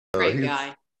Great He's,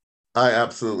 guy. I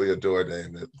absolutely adore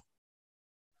David.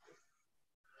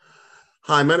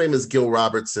 Hi, my name is Gil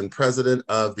Robertson, president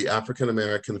of the African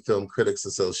American Film Critics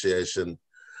Association.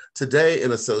 Today,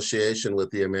 in association with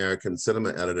the American Cinema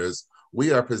Editors,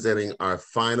 we are presenting our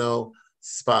final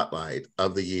spotlight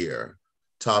of the year,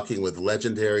 talking with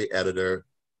legendary editor,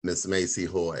 Miss Maysie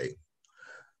Hoy.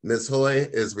 Ms. Hoy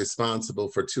is responsible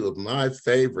for two of my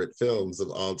favorite films of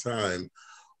all time,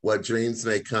 What Dreams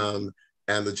May Come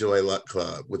and The Joy Luck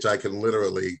Club, which I can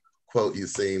literally quote you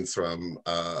scenes from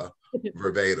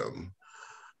verbatim.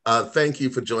 Thank you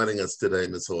for joining us today,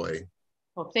 Ms. Hoy.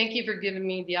 Well, thank you for giving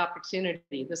me the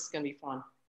opportunity. This is going to be fun.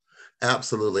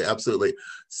 Absolutely, absolutely.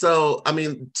 So, I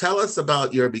mean, tell us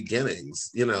about your beginnings.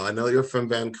 You know, I know you're from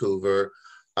Vancouver,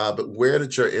 but where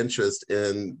did your interest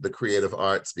in the creative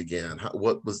arts begin?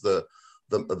 What was the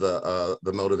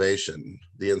motivation,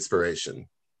 the inspiration?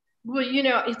 Well, you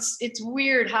know, it's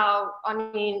weird how, I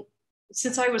mean,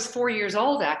 since I was 4 years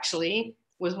old, actually,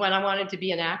 was when I wanted to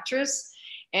be an actress.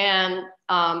 And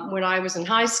when I was in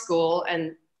high school,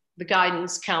 and the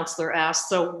guidance counselor asked,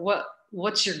 so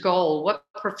what's your goal? What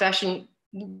profession,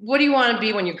 what do you want to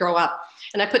be when you grow up?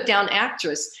 And I put down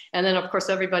actress. And then, of course,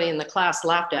 everybody in the class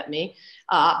laughed at me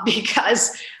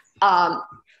because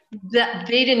that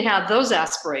they didn't have those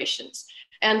aspirations.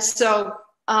 And so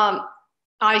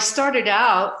I started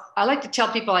out, I like to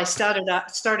tell people I started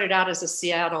out as a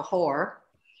Seattle whore,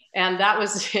 and that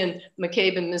was in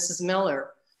McCabe and Mrs.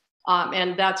 Miller.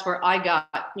 And that's where I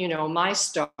got, you know, my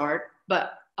start.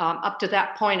 But up to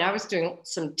that point, I was doing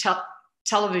some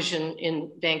television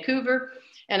in Vancouver,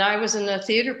 and I was in a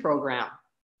theater program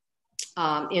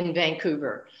in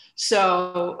Vancouver.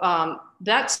 So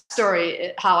that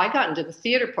story, how I got into the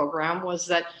theater program was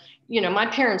that, you know, my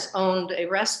parents owned a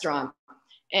restaurant.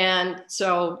 And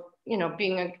so, you know,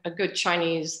 being a good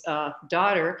Chinese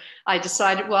daughter, I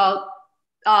decided, well,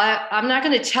 I'm not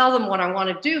going to tell them what I want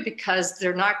to do because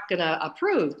they're not going to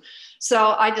approve.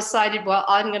 So I decided, well,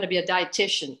 I'm going to be a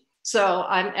dietitian. So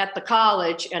I'm at the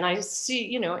college and I see,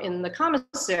 you know, in the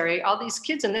commissary, all these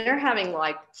kids, and they're having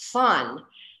like fun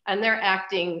and they're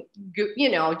acting, you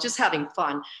know, just having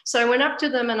fun. So I went up to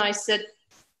them and I said,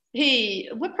 hey,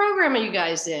 what program are you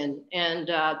guys in? And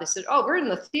they said, oh, we're in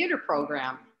the theater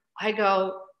program. I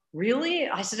go, really?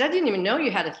 I said, I didn't even know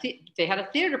you had they had a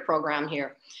theater program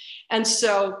here. And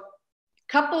so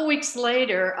a couple weeks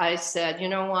later, I said, you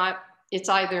know what? It's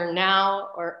either now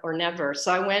or never.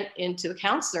 So I went into the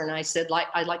counselor and I said,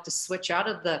 I'd like to switch out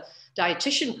of the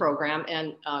dietitian program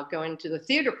and go into the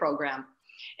theater program.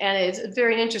 And it's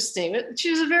very interesting.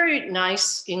 She was a very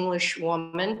nice English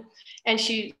woman. And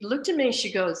she looked at me and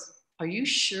she goes, are you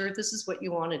sure this is what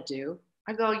you want to do?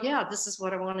 I go, yeah, this is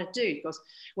what I want to do. He goes,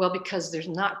 well, because there's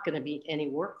not going to be any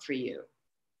work for you.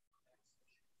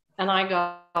 And I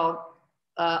go,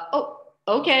 oh,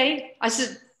 okay. I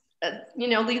said, you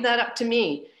know, leave that up to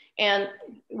me. And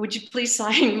would you please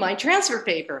sign my transfer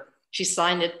paper? She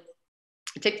signed it.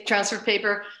 I take the transfer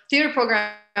paper. Theater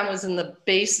program was in the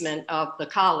basement of the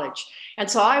college. And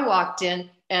so I walked in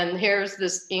and here's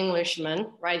this Englishman,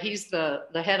 right? He's the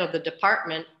head of the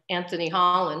department, Anthony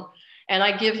Holland. And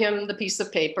I give him the piece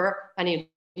of paper and he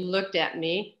looked at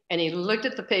me and he looked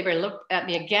at the paper and looked at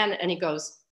me again and he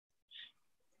goes,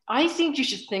 I think you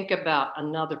should think about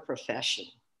another profession.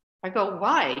 I go,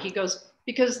 why? He goes,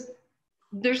 because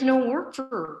there's no work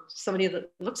for somebody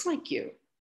that looks like you.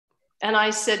 And I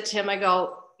said to him, I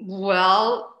go,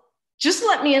 well, just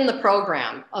let me in the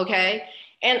program, okay?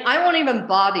 And I won't even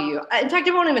bother you. In fact,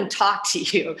 I won't even talk to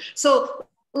you. So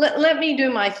let me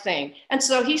do my thing. And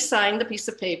so he signed the piece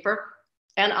of paper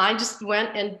and I just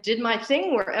went and did my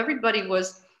thing where everybody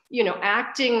was, you know,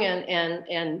 acting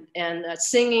and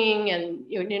singing and,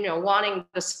 you know, wanting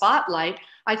the spotlight.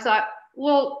 I thought,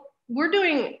 well, we're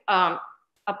doing a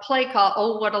play called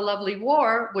Oh, What a Lovely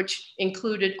War, which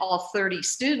included all 30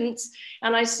 students.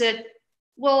 And I said,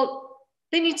 well,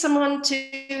 they need someone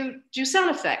to do sound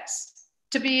effects,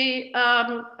 to be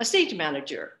a stage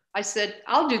manager. I said,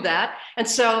 I'll do that. And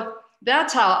so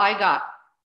that's how I got,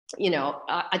 you know,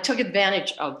 I took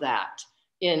advantage of that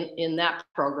in that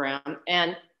program.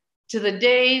 And to the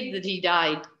day that he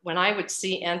died, when I would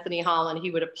see Anthony Holland,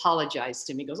 he would apologize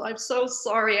to me. He goes, I'm so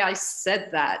sorry I said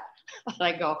that.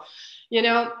 I go, you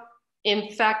know,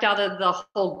 in fact, out of the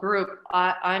whole group,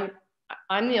 I'm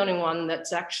the only one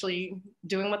that's actually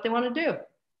doing what they want to do.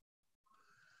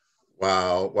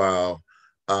 Wow, wow.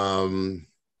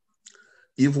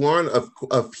 You've worn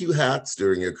a few hats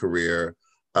during your career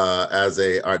as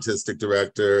a artistic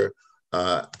director,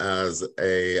 as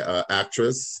a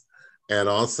actress, and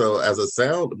also as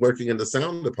a working in the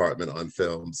sound department on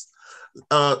films.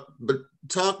 But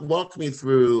walk me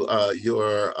through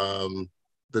your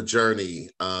the journey.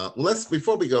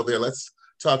 Before we go there, let's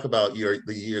talk about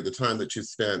the time that you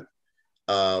spent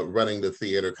running the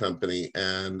theater company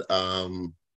and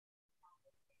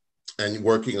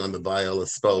working on the Viola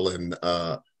Spolin,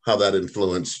 how that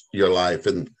influenced your life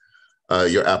and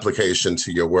your application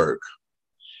to your work.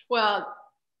 Well,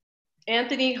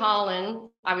 Anthony Holland,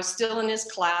 I was still in his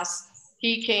class.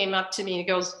 He came up to me and he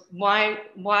goes, why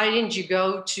didn't you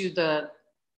go to the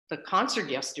concert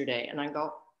yesterday? And I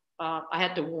go, I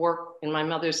had to work in my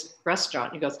mother's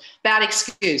restaurant. He goes, bad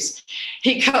excuse.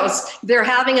 He goes, they're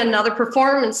having another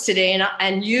performance today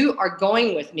and you are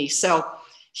going with me. So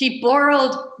he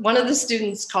borrowed one of the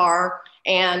students' car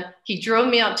and he drove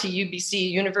me out to UBC,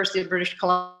 University of British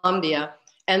Columbia.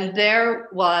 And there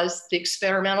was the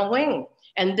experimental wing.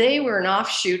 And they were an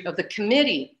offshoot of the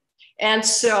committee. And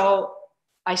so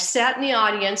I sat in the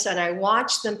audience and I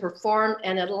watched them perform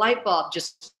and a light bulb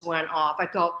just went off. I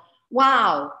go,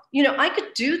 wow, I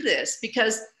could do this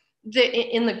because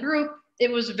in the group,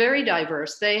 it was very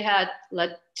diverse. They had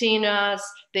Latinas,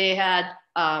 they had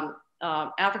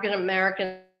African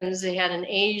Americans, they had an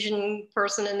Asian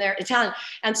person in there, Italian.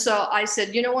 And so I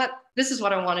said, you know what, this is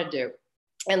what I want to do.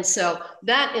 And so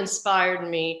that inspired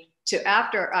me to,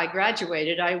 after I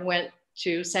graduated, I went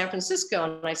to San Francisco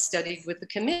and I studied with the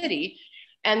committee.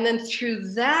 And then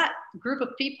through that group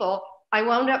of people, I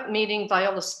wound up meeting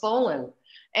Viola Spolin,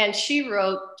 and she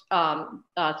wrote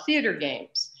theater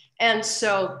games. And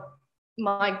so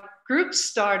my group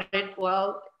started,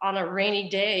 well, on a rainy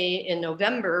day in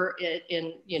November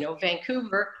in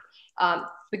Vancouver.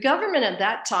 The government at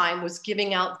that time was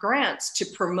giving out grants to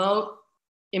promote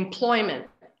employment.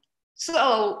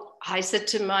 So I said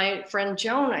to my friend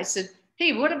Joan, I said,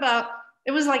 hey, what about,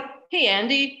 it was like, hey,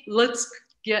 Andy, let's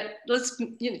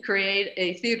create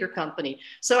a theater company.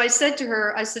 So I said to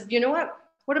her, I said, you know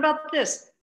what about this?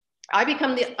 I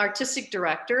become the artistic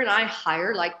director and I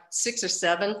hire like 6 or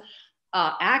 7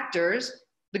 actors.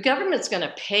 The government's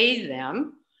gonna pay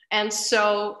them. And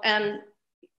so, and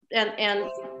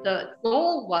the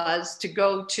goal was to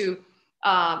go to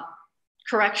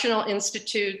correctional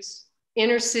institutes,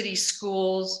 inner city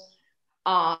schools,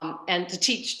 and to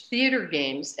teach theater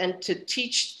games, and to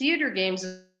teach theater games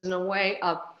in a way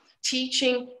of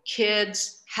teaching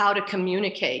kids how to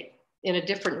communicate in a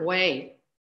different way.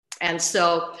 And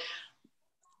so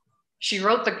she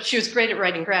was great at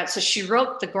writing grants. So she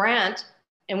wrote the grant,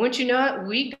 and wouldn't you know it,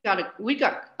 we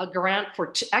got a grant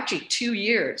for actually 2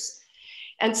 years.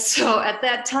 And so at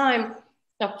that time,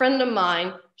 a friend of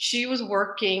mine, she was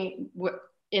working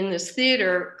in this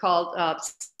theater called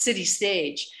City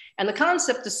Stage. And the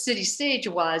concept of City Stage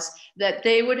was that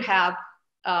they would have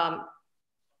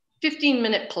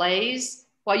 15-minute plays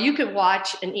while you could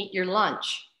watch and eat your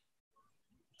lunch.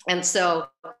 And so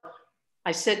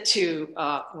I said to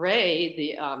Ray,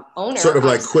 the owner. Sort of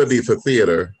like Quibi for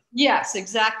theater. Yes,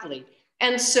 exactly.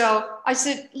 And so I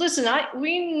said, listen,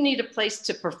 we need a place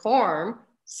to perform.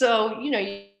 So,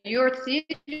 your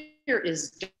theater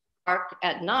is dark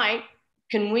at night.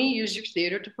 Can we use your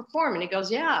theater to perform? And he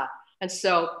goes, yeah. And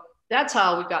so that's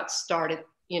how we got started,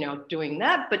 doing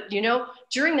that. But,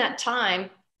 during that time,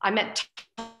 I met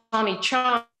Tommy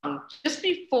Chong just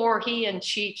before he and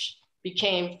Cheech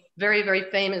became very, very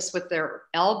famous with their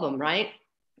album, right?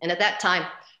 And at that time,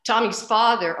 Tommy's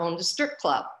father owned a strip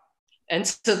club. And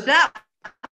so that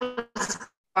was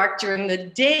during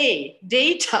the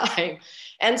daytime.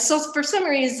 And so for some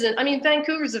reason,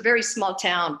 Vancouver's a very small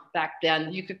town back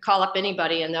then. You could call up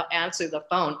anybody and they'll answer the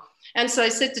phone. And so I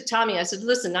said to Tommy, I said,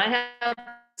 listen, I have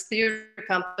this theater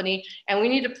company and we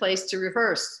need a place to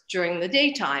rehearse during the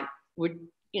daytime. Could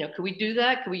we do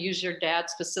that? Could we use your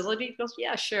dad's facility? He goes,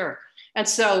 yeah, sure. And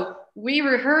so we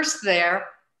rehearsed there.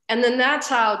 And then that's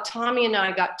how Tommy and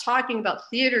I got talking about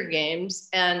theater games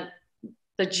and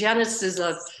the genesis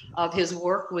of his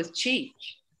work with Cheech.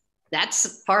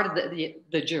 That's part of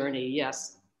the journey,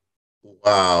 yes.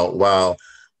 Wow.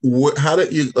 How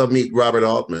did you meet Robert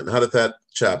Altman? How did that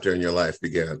chapter in your life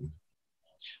begin?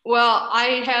 Well,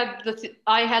 I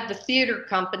had the theater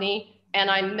company and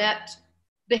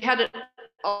they had an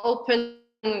open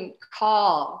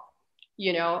call,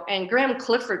 and Graham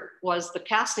Clifford was the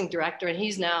casting director, and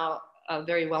he's now a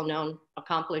very well-known,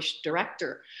 accomplished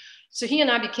director. So he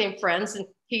and I became friends, and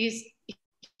he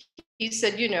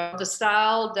said, the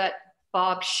style that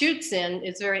Bob shoots in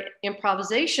is very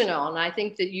improvisational, and I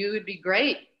think that you would be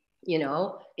great,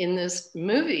 in this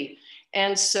movie.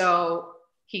 And so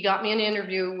he got me an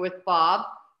interview with Bob,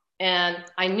 and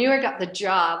I knew I got the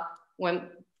job when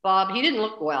he didn't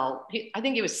look well. I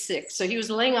think he was sick. So he was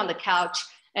laying on the couch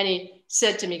and he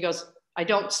said to me, he goes, I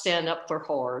don't stand up for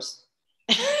whores.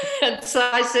 And so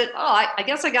I said, oh, I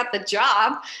guess I got the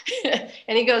job.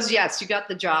 And he goes, yes, you got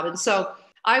the job. And so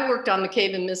I worked on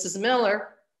McCabe and Mrs. Miller,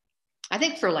 I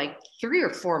think for like 3 or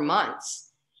 4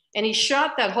 months. And he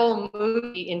shot that whole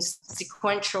movie in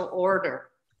sequential order.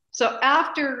 So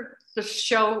after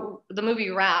the movie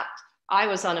wrapped, I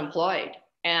was unemployed.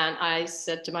 And I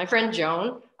said to my friend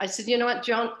Joan, I said, you know what,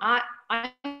 Joan,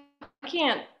 I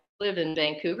can't live in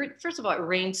Vancouver. First of all, it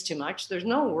rains too much. There's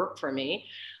no work for me.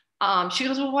 She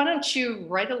goes, well, why don't you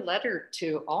write a letter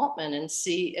to Altman and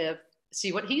see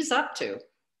what he's up to?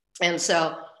 And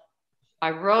so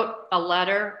I wrote a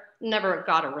letter, never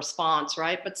got a response,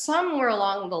 right? But somewhere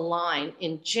along the line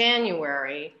in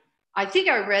January, I think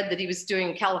I read that he was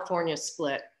doing California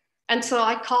split. And so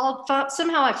I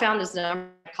somehow I found his number,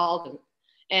 I called him,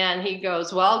 and he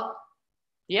goes, well,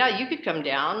 yeah, you could come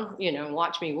down, and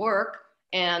watch me work.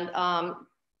 And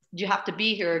you have to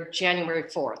be here January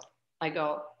 4th. I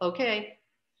go, okay.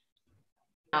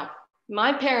 Now,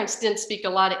 my parents didn't speak a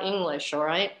lot of English, all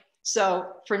right?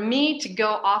 So for me to go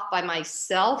off by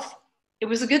myself, it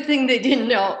was a good thing they didn't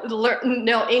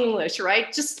know English,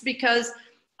 right? Just because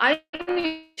I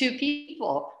knew 2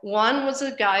 people. One was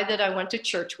a guy that I went to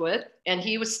church with, and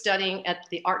he was studying at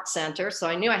the art center. So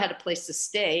I knew I had a place to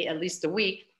stay at least a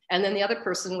week. And then the other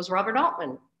person was Robert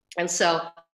Altman. And so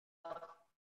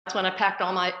that's when I packed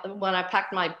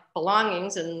my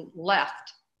belongings and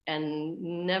left, and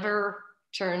never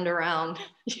turned around,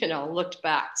 looked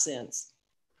back since.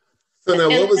 So now,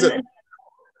 what was it?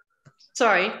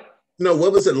 Sorry. No,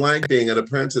 what was it like being an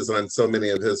apprentice on so many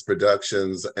of his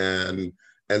productions and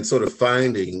sort of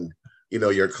finding,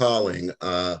 your calling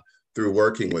through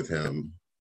working with him?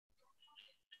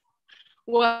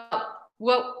 Well,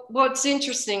 what's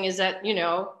interesting is that,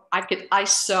 I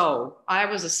sew. I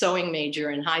was a sewing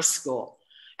major in high school.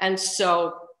 And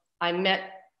so I met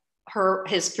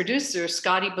his producer,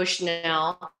 Scotty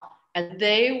Bushnell, and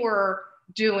they were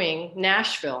doing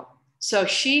Nashville. So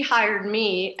she hired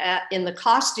me in the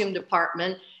costume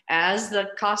department as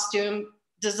the costume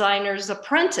designer's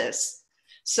apprentice.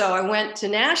 So I went to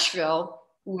Nashville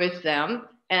with them,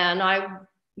 and I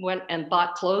went and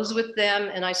bought clothes with them,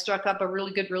 and I struck up a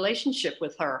really good relationship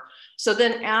with her. So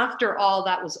then after all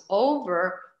that was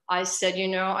over, I said,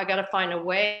 I got to find a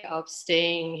way of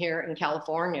staying here in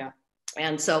California.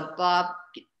 And so Bob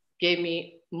gave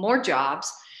me more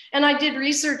jobs, and I did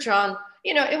research on,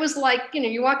 it was like,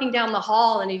 you're walking down the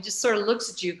hall and he just sort of looks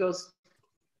at you, goes,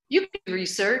 you can do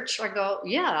research. I go,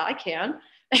 yeah, I can.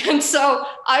 And so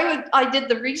I did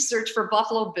the research for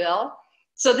Buffalo Bill.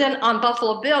 So then on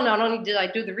Buffalo Bill, not only did I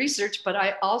do the research, but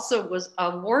I also was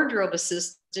a wardrobe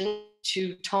assistant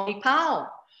to Tony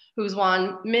Powell, who's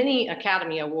won many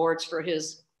Academy Awards for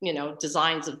his,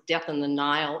 designs of Death in the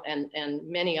Nile and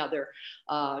many other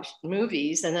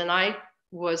movies. And then I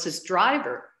was his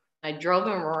driver. I drove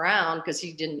him around because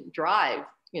he didn't drive,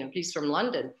 he's from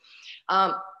London.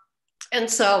 And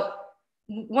so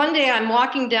one day I'm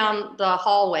walking down the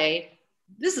hallway.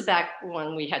 This is back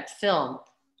when we had film.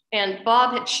 And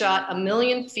Bob had shot 1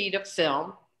 million feet of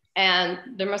film, and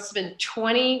there must have been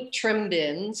 20 trim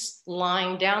bins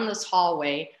lying down this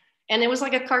hallway. And it was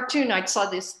like a cartoon. I saw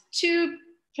these 2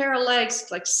 pair of legs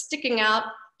like sticking out.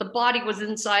 The body was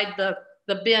inside the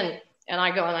bin. And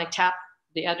I tapped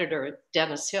the editor,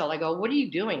 Dennis Hill. I go, what are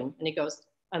you doing? And he goes,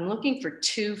 I'm looking for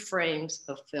 2 frames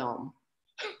of film.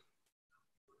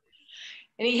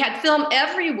 And he had film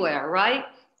everywhere, right?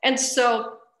 And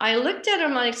so I looked at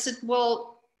him and I said,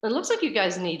 well, it looks like you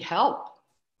guys need help.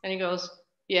 And he goes,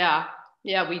 yeah,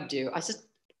 we do. I said,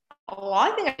 oh,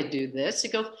 I think I could do this. He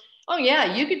goes, oh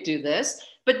yeah, you could do this,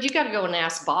 but you got to go and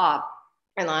ask Bob.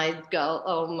 And I go,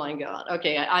 oh my God.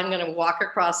 Okay, I'm going to walk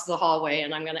across the hallway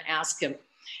and I'm going to ask him.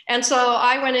 And so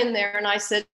I went in there and I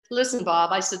said, listen,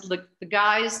 Bob, I said, look, the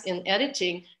guys in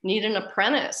editing need an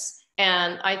apprentice.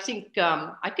 And I think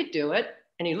I could do it.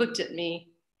 And he looked at me,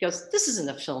 goes, this isn't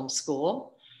a film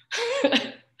school.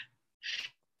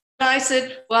 I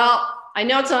said, well, I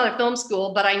know it's not a film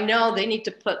school, but I know they need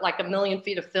to put like 1 million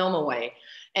feet of film away.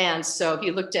 And so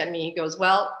he looked at me, he goes,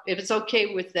 well, if it's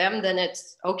okay with them, then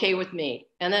it's okay with me.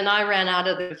 And then I ran out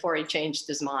of there before he changed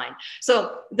his mind.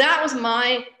 So that was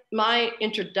my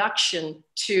introduction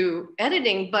to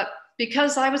editing. But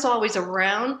because I was always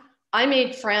around, I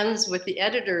made friends with the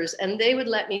editors, and they would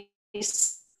let me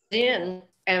sit in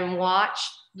and watch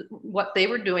what they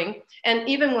were doing. And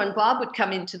even when Bob would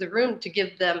come into the room to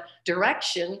give them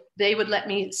direction, they would let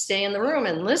me stay in the room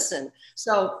and listen.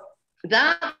 So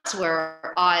that's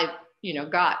where I,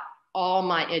 got all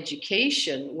my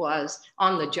education, was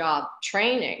on the job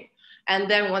training. And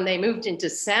then when they moved into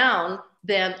sound,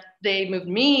 then they moved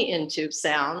me into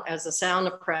sound as a sound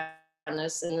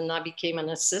apprentice, and then I became an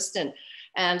assistant.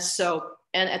 And so,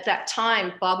 and at that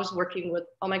time, Bob was working with,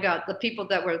 oh my God, the people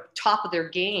that were top of their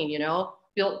game, you know,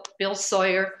 Bill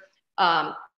Sawyer,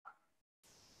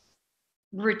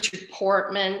 Richard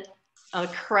Portman,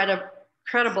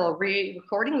 credible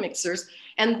recording mixers.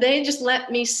 And they just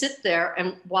let me sit there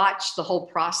and watch the whole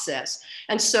process.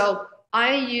 And so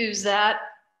I use that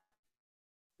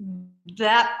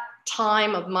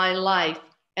time of my life,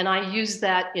 and I use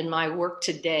that in my work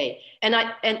today. And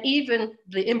even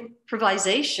the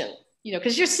improvisation, you know,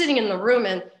 because you're sitting in the room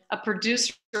and a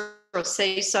producer will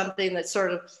say something that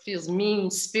sort of feels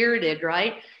mean-spirited,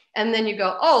 right? And then you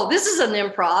go, oh, this is an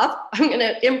improv. I'm going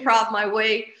to improv my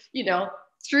way, you know,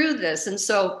 through this. And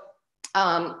so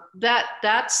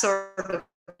that's sort of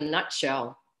in a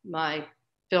nutshell my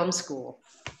film school.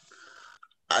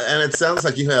 And it sounds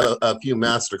like you had a few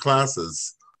master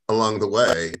classes along the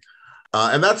way.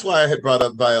 And that's why I had brought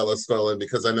up Viola Spolin,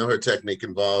 because I know her technique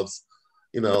involves,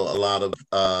 you know, a lot of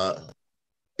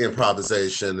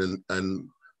improvisation and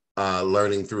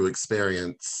learning through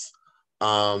experience.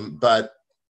 But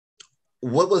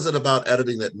what was it about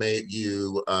editing that made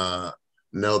you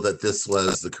know that this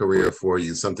was the career for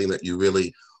you, something that you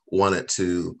really wanted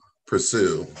to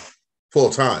pursue full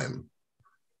time?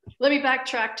 Let me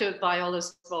backtrack to Viola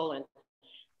Spolin.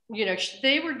 You know,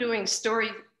 they were doing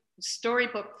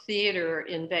storybook theater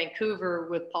in Vancouver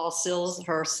with Paul Sills,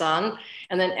 her son,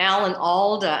 and then Alan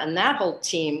Alda, and that whole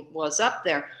team was up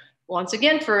there. Once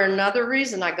again, for another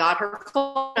reason, I got her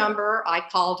phone number, I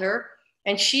called her,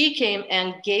 and she came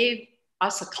and gave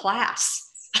us a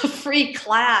class, a free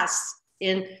class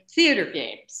in theater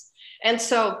games. And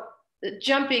so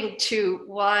jumping to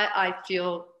why I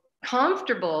feel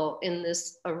comfortable in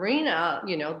this arena,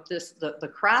 you know,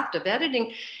 the craft of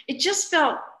editing, it just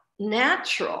felt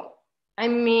natural. I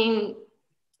mean,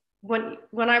 when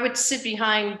I would sit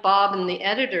behind Bob and the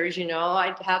editors, you know,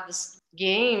 I'd have this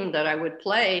game that I would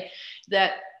play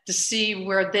that to see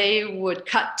where they would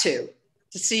cut to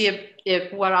see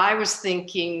if what I was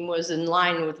thinking was in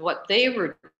line with what they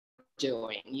were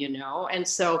doing, you know. And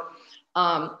so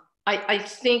I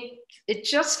think it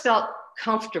just felt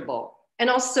comfortable. And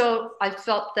also I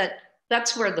felt that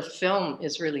that's where the film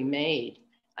is really made.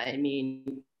 I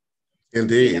mean,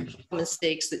 indeed, you know,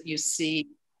 mistakes that you see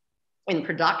in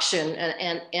production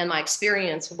and my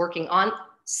experience working on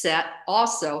set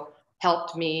also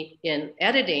helped me in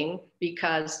editing,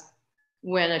 because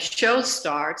when a show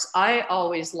starts, I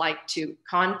always like to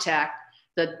contact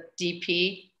the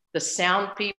DP, the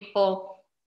sound people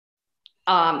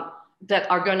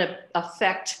that are going to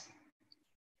affect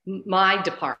my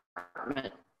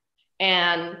department.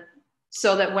 And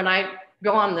so that when I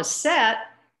go on the set,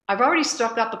 I've already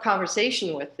struck up a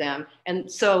conversation with them.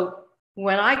 And so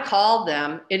when I call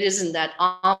them, it isn't that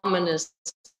ominous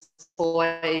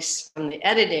voice from the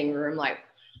editing room, like,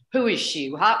 who is she?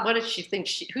 What does she think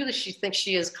who does she think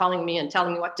she is, calling me and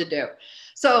telling me what to do?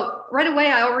 So right away,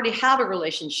 I already have a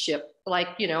relationship. Like,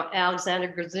 you know, Alexander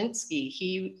Grzinski,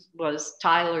 he was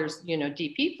Tyler's, you know,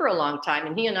 DP for a long time,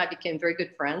 and he and I became very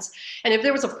good friends. And if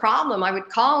there was a problem, I would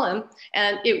call him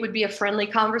and it would be a friendly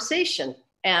conversation.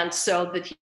 And so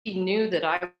that he knew that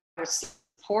I was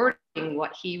supporting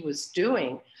what he was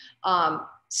doing.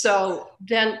 So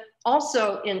then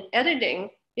also in editing,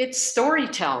 it's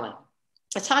storytelling.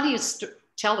 It's how do you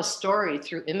tell a story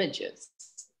through images?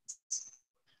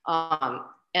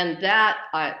 And that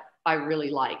I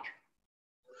really like.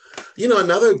 You know,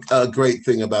 another great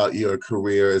thing about your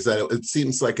career is that it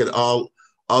seems like all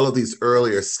of these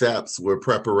earlier steps were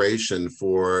preparation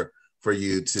for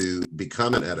you to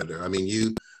become an editor. I mean,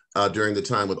 you, during the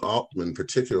time with Altman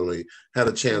particularly, had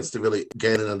a chance to really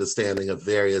gain an understanding of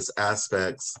various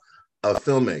aspects of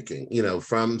filmmaking, you know,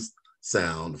 from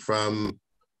sound, from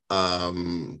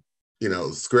you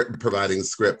know, providing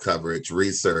script coverage,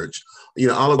 research, you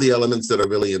know, all of the elements that are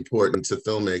really important to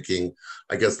filmmaking.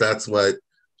 I guess that's what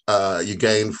you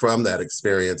gain from that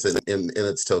experience in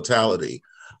its totality.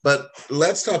 But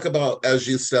let's talk about, as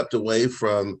you stepped away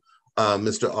from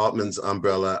Mr. Altman's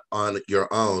umbrella on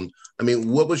your own. I mean,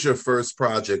 what was your first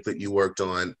project that you worked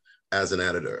on as an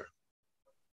editor?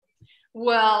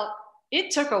 Well,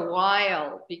 it took a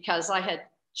while because I had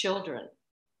children.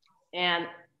 And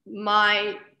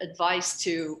my advice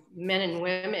to men and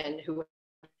women who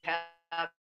have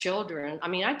children, I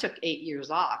mean, I took 8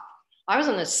 years off. I was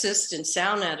an assistant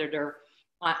sound editor,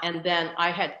 and then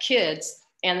I had kids,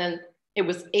 and then it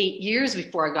was 8 years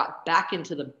before I got back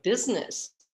into the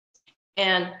business.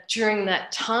 And during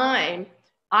that time,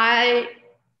 I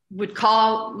would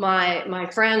call my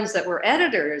friends that were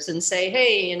editors and say,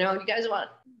 hey, you know, you guys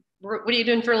what are you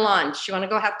doing for lunch? You want to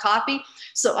go have coffee?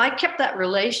 So I kept that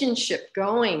relationship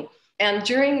going. And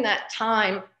during that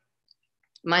time,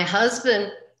 my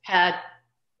husband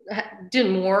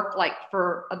didn't work like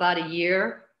for about a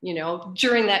year, you know,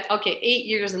 during that, okay, 8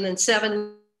 years and then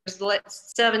 7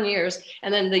 years.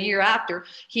 And then the year after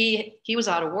he was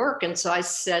out of work. And so I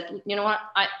said, you know what,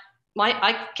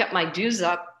 I kept my dues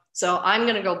up. So I'm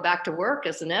going to go back to work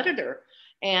as an editor.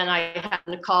 And I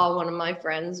happened to call one of my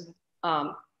friends,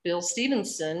 Bill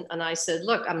Stevenson. And I said,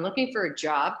 look, I'm looking for a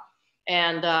job.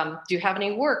 And do you have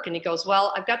any work? And he goes,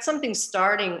 well, I've got something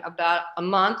starting about a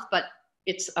month, but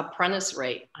it's apprentice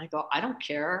rate. I go, I don't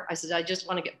care. I said, I just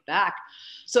want to get back.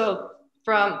 So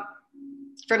from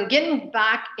getting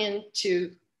back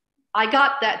into, I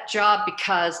got that job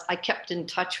because I kept in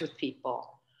touch with people.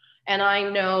 And I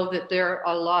know that there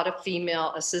are a lot of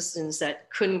female assistants that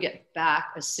couldn't get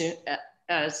back as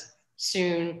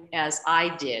soon as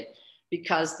I did,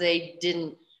 because they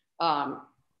didn't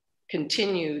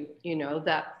continue, you know,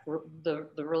 the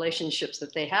relationships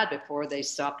that they had before they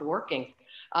stopped working.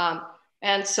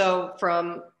 And so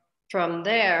from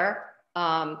there,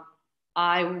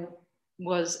 I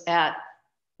was at,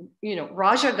 you know,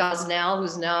 Raja Gosnell,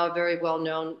 who's now a very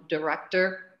well-known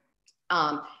director.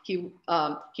 He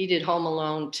did Home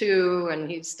Alone 2,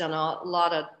 and he's done a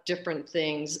lot of different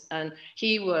things. And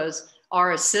he was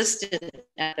our assistant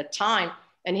at the time,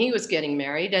 and he was getting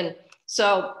married. And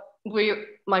so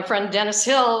my friend Dennis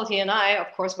Hill, he and I,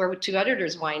 of course, were two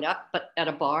editors wind up, but at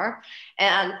a bar.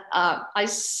 And I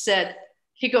said,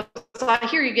 he goes, so I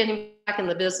hear you're getting back in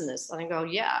the business. And I go,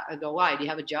 yeah. I go, why? Do you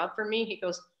have a job for me? He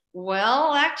goes,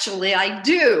 well, actually, I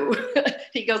do.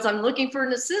 He goes, I'm looking for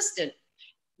an assistant,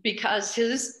 because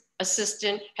his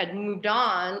assistant had moved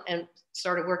on and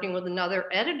started working with another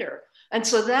editor. And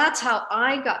so that's how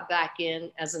I got back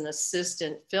in as an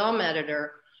assistant film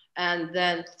editor. And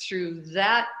then through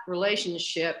that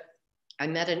relationship, I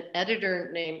met an editor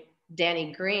named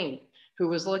Danny Green, who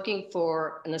was looking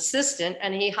for an assistant,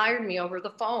 and he hired me over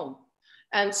the phone.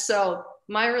 And so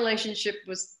my relationship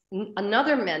was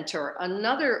another mentor,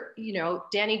 you know,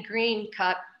 Danny Green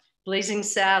cut Blazing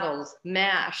Saddles,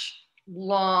 MASH,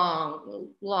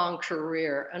 long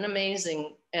career, an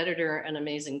amazing editor, an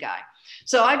amazing guy.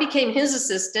 So I became his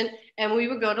assistant, and we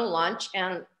would go to lunch,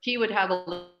 and he would have a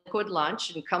liquid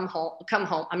lunch and come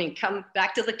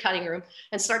back to the cutting room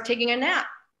and start taking a nap.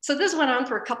 So this went on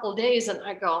for a couple of days, and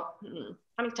I go,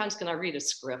 how many times can I read a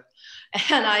script?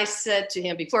 And I said to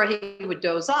him before he would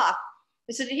doze off,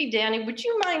 I said, hey, Danny, would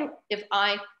you mind if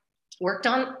I worked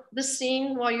on the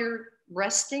scene while you're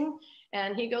resting?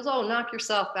 And he goes, oh, knock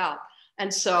yourself out.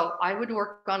 And so I would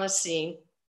work on a scene,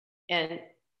 and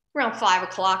around 5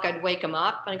 o'clock, I'd wake him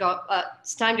up and I go,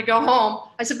 it's time to go home.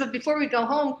 I said, but before we go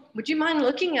home, would you mind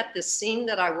looking at this scene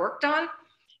that I worked on?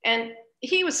 And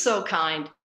he was so kind.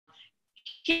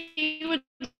 He would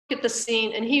look at the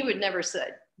scene, and he would never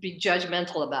be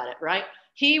judgmental about it, right?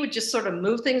 He would just sort of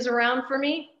move things around for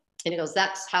me. And he goes,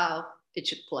 that's how it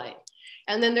should play.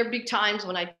 And then there'd be times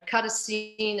when I'd cut a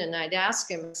scene and I'd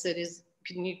ask him, I said,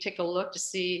 can you take a look to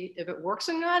see if it works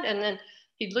or not? And then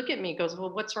he'd look at me and goes, well,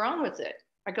 what's wrong with it?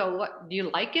 I go, what, do you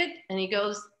like it? And he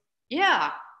goes,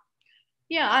 yeah,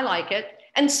 I like it.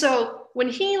 And so when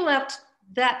he left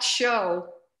that show,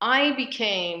 I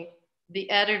became the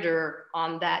editor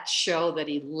on that show that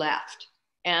he left.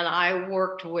 And I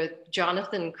worked with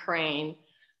Jonathan Crane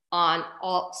on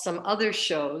some other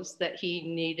shows that he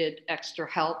needed extra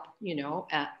help, you know,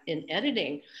 in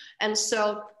editing. And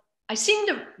so I seem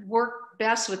to work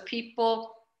best with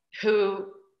people who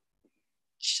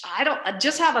I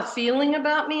just have a feeling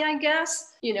about me, I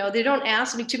guess. You know, they don't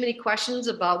ask me too many questions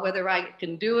about whether I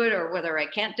can do it or whether I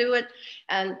can't do it.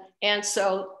 And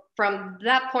so from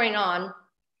that point on,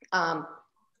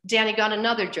 Danny got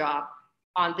another job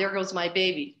on There Goes My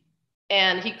Baby.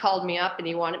 And he called me up and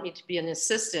he wanted me to be an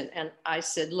assistant. And I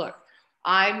said, look,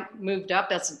 I moved up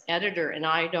as an editor and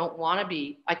I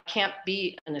can't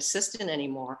be an assistant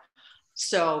anymore.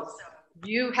 So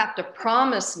you have to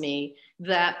promise me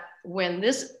that when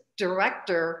this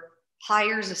director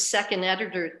hires a second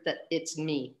editor, that it's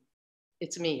me,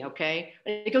 okay?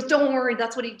 And he goes, don't worry,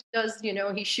 that's what he does. You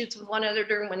know, he shoots with one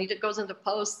editor, and when he goes into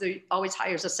post, he always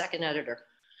hires a second editor.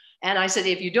 And I said,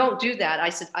 if you don't do that, I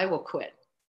said, I will quit.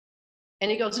 And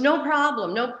he goes, no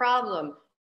problem.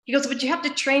 He goes, but you have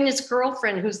to train his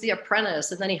girlfriend who's the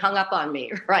apprentice. And then he hung up on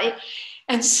me, right?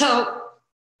 And so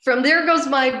from There Goes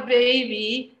My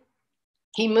Baby,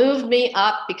 he moved me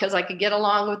up because I could get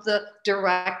along with the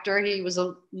director. He was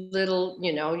a little,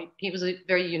 you know, he was a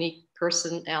very unique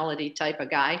personality type of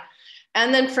guy.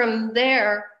 And then from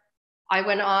there, I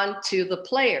went on to the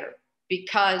player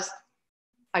because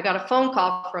I got a phone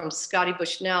call from Scotty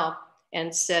Bushnell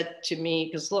and said to me,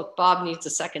 because look, Bob needs a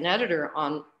second editor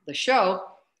on the show,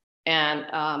 and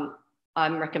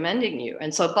I'm recommending you.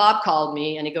 And so Bob called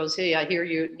me and he goes, hey, I hear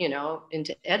you, you know,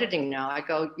 into editing now. I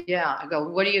go, yeah. I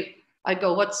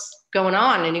go, what's going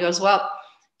on? And he goes, well,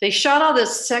 they shot all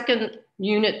this second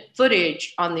unit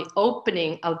footage on the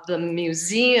opening of the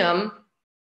museum,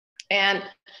 and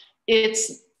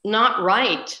it's not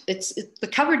right. The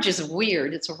coverage is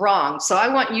weird. It's wrong. So I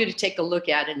want you to take a look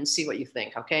at it and see what you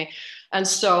think. Okay. And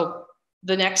so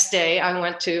the next day I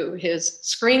went to his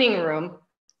screening room,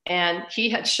 and he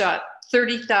had shot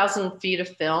 30,000 feet of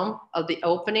film of the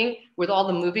opening with all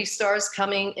the movie stars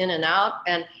coming in and out.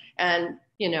 And,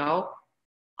 you know,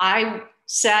 I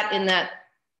sat in that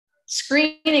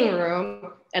screening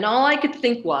room, and all I could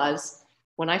think was,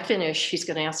 when I finish, he's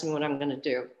going to ask me what I'm going to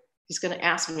do. He's going to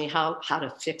ask me how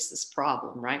to fix this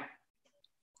problem, right?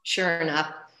 Sure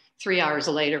enough, 3 hours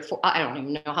later, I don't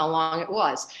even know how long it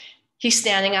was, he's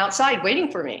standing outside waiting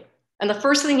for me. And the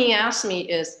first thing he asked me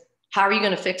is, how are you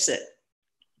going to fix it?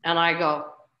 And I go,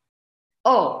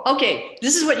 oh, okay,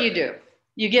 this is what you do.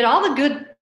 You get all the good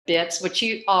bits, which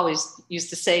you always used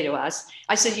to say to us.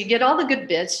 I said, you get all the good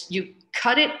bits, you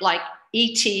cut it like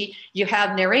E.T., you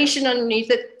have narration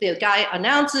underneath it, the guy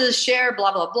announces, share,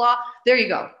 blah, blah, blah. There you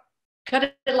go. Cut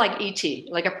it like E.T.,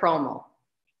 like a promo.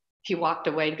 He walked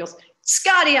away and goes,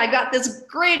 Scotty, I got this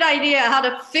great idea how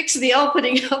to fix the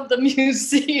opening of the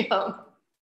museum.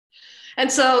 And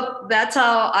so that's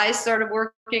how I started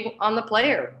working on the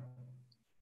player.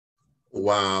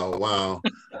 Wow, wow.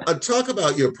 Talk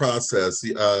about your process.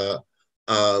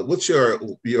 What's what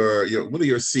are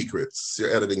your secrets,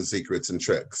 your editing secrets and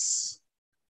tricks?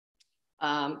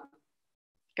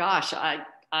 Gosh,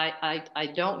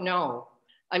 I don't know.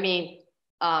 I mean,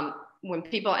 when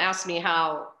people ask me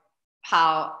how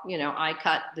you know I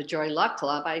cut the Joy Luck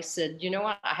Club, I said, you know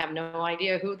what, I have no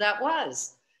idea who that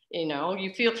was. You know,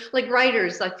 you feel like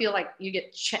writers, I feel like you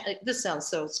get this sounds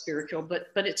so spiritual, but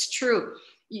it's true.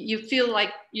 You feel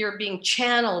like you're being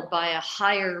channeled by a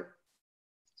higher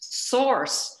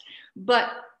source,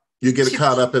 but you get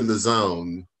caught up in the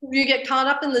zone. You get caught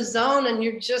up in the zone and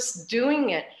you're just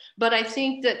doing it. But I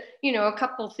think that, you know, a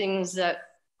couple of things that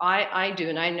I do,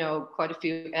 and I know quite a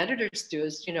few editors do,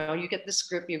 is, you know, you get the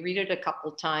script, you read it a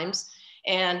couple times,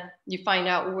 and you find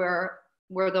out where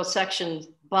those sections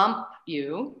bump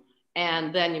you,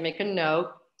 and then you make a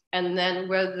note, and then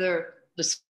whether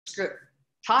the script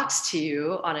talks to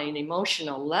you on an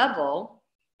emotional level,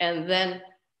 and then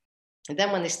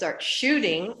when they start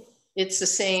shooting, it's the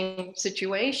same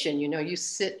situation. You know,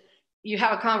 you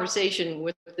have a conversation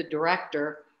with the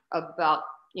director about,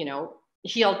 you know,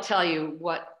 he'll tell you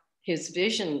what his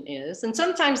vision is. And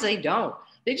sometimes they don't.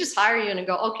 They just hire you and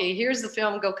go, okay, here's the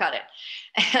film, go cut it.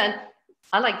 And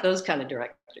I like those kind of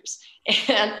directors.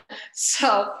 And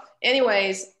so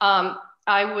anyways, I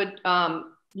would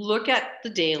look at the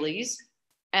dailies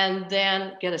and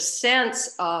then get a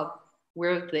sense of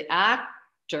where the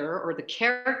actor or the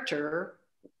character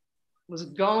was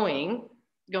going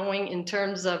in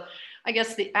terms of, I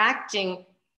guess, the acting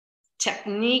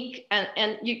technique,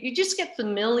 and you just get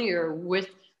familiar with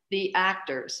the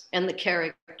actors and the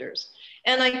characters.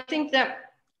 And I think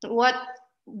that what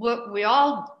we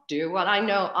all do, what I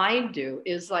know I do,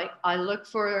 is like I look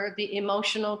for the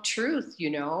emotional truth.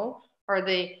 You know, are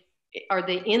they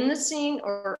in the scene,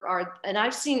 or and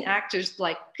I've seen actors,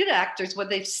 like good actors, where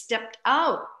they've stepped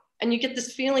out and you get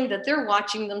this feeling that they're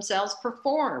watching themselves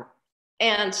perform.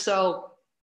 And so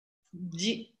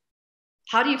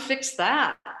how do you fix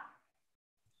that?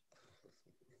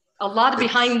 A lot of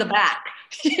behind the back.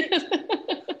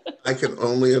 I can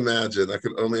only imagine.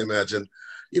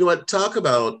 You know what? Talk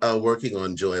about working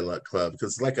on Joy Luck Club,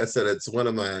 because like I said, it's one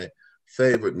of my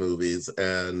favorite movies.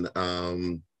 And,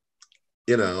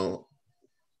 you know,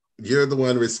 you're the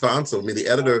one responsible. I mean, the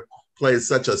editor plays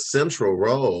such a central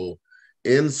role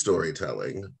in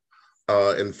storytelling.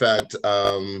 In fact,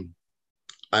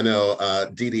 I know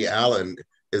Dee Dee Allen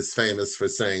is famous for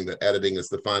saying that editing is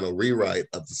the final rewrite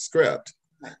of the script.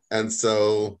 And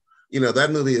so, you know,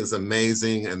 that movie is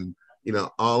amazing. And, you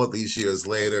know, all of these years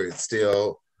later, it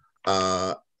still,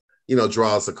 you know,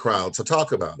 draws a crowd. So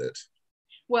talk about it.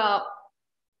 Well,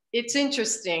 it's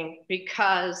interesting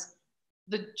because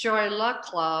the Joy Luck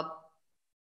Club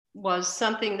was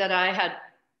something that I had,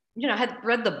 you know, had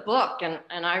read the book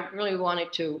and I really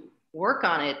wanted to work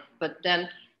on it. But then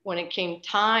when it came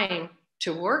time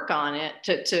to work on it,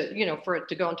 for it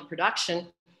to go into production,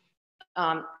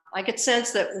 I could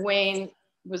sense that Wayne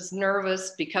was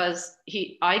nervous because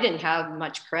I didn't have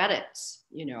much credits,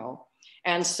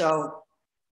 and so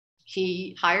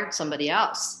he hired somebody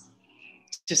else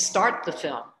to start the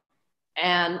film.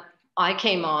 And I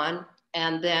came on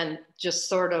and then just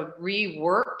sort of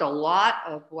reworked a lot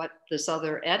of what this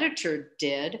other editor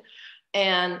did.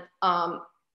 And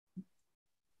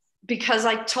because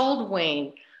I told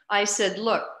Wayne, I said,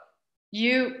 look,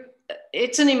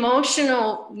 it's an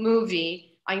emotional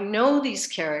movie. I know these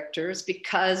characters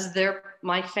because they're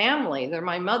my family. They're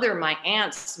my mother, my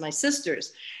aunts, my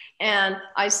sisters. And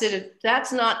I said,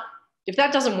 if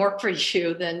that doesn't work for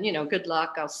you, then, good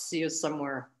luck. I'll see you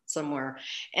somewhere.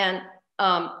 And,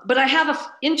 but I have an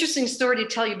interesting story to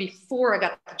tell you before I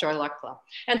got to Joy Luck Club.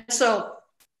 And so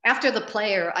after The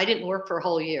Player, I didn't work for a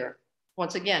whole year.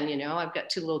 Once again, I've got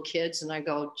 2 little kids and I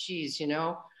go, geez,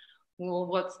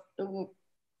 well,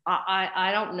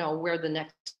 I don't know where the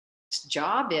next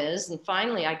job is. And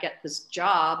finally I get this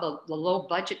job, a low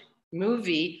budget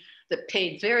movie that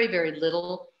paid very, very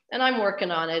little. And I'm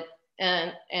working on it.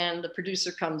 And the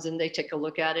producer comes in, they take a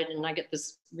look at it, and I get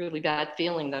this really bad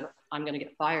feeling that I'm going to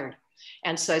get fired.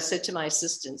 And so I said to my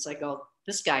assistants, I go,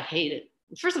 this guy hated.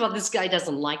 First of all, this guy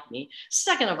doesn't like me.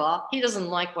 Second of all, he doesn't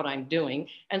like what I'm doing.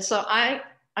 And so I'm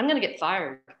going to get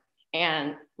fired.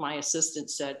 And my assistant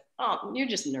said, oh, you're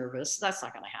just nervous. That's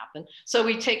not going to happen. So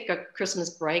we take a Christmas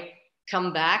break,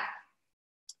 come back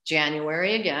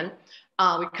January again.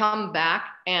 We come back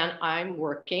and I'm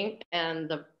working, and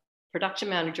the production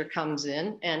manager comes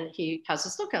in and he has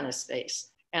this look on his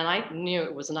face. And I knew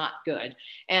it was not good.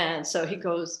 And so he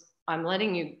goes, they're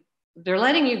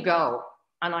letting you go.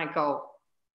 And I go,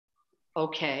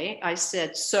 okay. I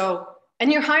said,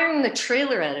 and you're hiring the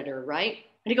trailer editor, right?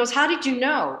 And he goes, how did you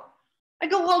know? I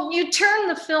go, well, you turned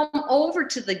the film over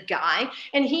to the guy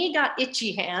and he got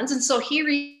itchy hands. And so he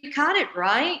recut it,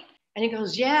 right? And he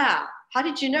goes, yeah. How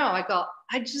did you know? I go,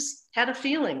 I just had a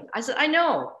feeling. I said, I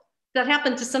know. That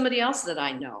happened to somebody else that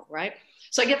I know, right?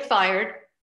 So I get fired.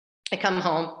 I come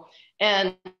home,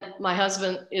 and my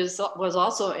husband was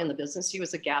also in the business. He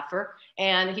was a gaffer,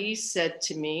 and he said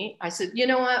to me, I said, you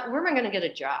know what? Where am I going to get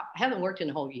a job? I haven't worked in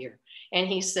a whole year. And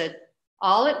he said,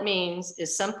 all it means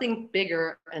is something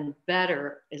bigger and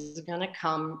better is going to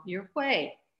come your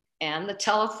way. And the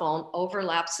telephone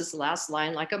overlaps his last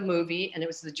line like a movie, and it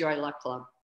was the Joy Luck Club.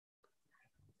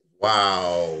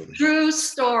 Wow. True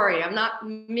story. I'm not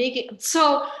making,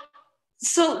 so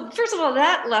first of all,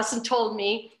 that lesson told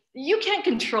me you can't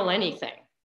control anything,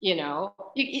 your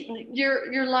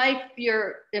life,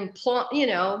 your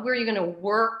employment, where you're going to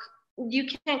work, you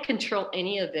can't control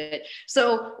any of it.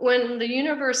 So when the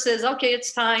universe says, okay,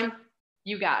 it's time,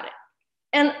 you got it.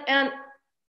 And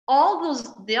all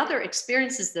the other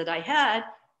experiences that I had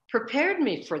prepared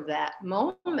me for that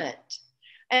moment.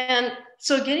 And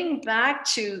so getting back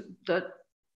to the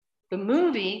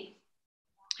movie,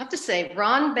 I have to say,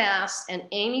 Ron Bass and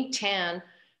Amy Tan,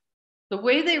 the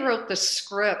way they wrote the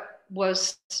script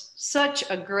was such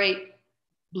a great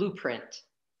blueprint,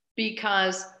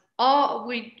 because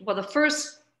the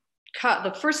first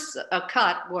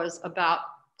cut was about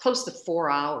close to 4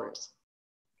 hours.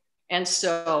 And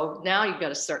so now you've got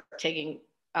to start taking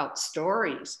out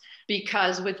stories,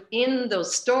 because within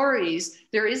those stories,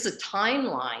 there is a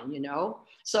timeline,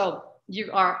 So you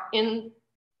are in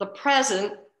the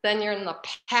present, then you're in the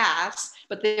past,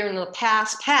 but they're in the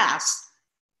past.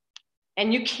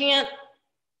 And you can't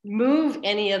move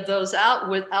any of those out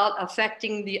without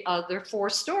affecting the other 4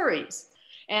 stories.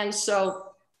 And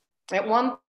so at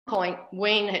one point,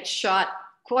 Wayne had shot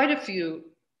quite a few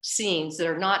scenes that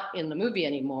are not in the movie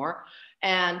anymore.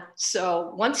 And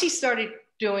so once he started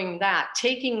doing that,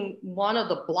 taking one of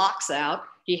the blocks out,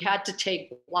 he had to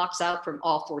take blocks out from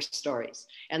all 4 stories.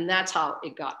 And that's how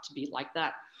it got to be like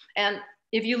that. And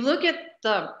if you look at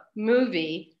the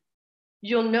movie,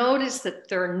 you'll notice that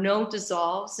there are no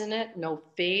dissolves in it, no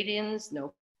fade-ins,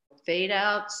 no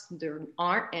fade-outs. There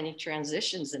aren't any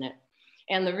transitions in it.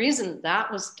 And the reason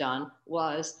that was done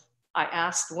was I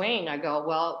asked Wayne, I go,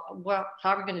 well,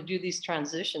 how are we going to do these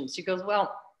transitions? He goes,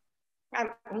 well, I'm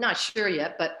not sure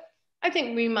yet, but I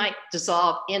think we might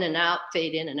dissolve in and out,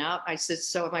 fade in and out. I said,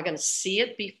 so am I going to see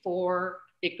it before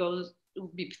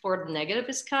the negative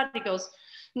is cut? He goes,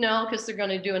 no, because they're going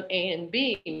to do an A and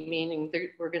B, meaning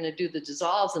we're going to do the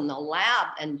dissolves in the lab.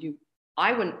 And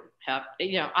I wouldn't have,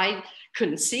 I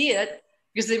couldn't see it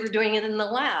because they were doing it in the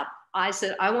lab. I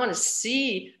said, I want to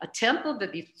see a temp of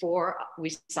it before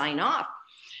we sign off.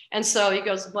 And so he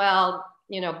goes, well,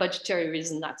 budgetary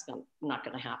reason, that's not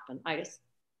going to happen.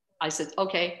 I said,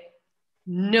 okay,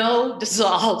 no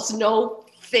dissolves, no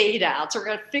fade outs. We're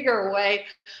going to figure a way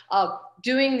of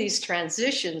doing these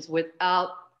transitions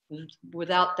without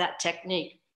that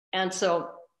technique. And so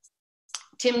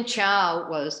Tim Chow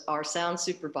was our sound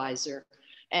supervisor,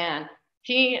 and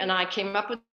he and I came up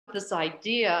with this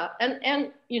idea,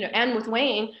 and with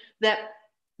Wayne, that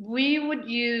we would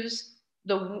use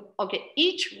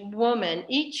each woman,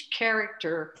 each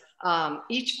character,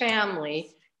 each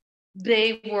family,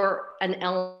 they were an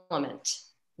element.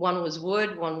 One was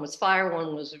wood, one was fire,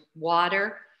 one was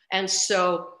water. And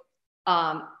so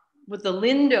with the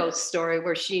Lindo story,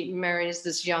 where she marries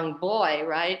this young boy,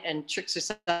 right, and tricks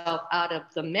herself out of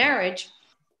the marriage,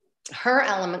 her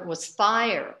element was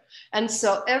fire. And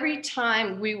so every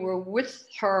time we were with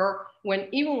her,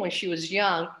 even when she was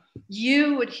young,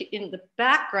 you would, in the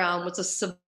background was a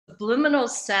subliminal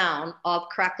sound of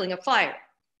crackling of fire.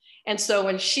 And so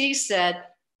when she said,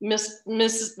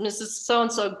 Mrs.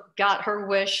 So-and-so got her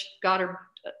wish, got her,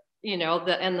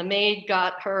 and the maid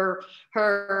got her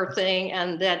thing,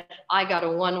 and then I got a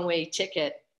one-way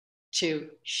ticket to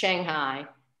Shanghai.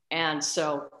 And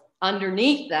so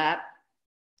underneath that,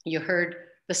 you heard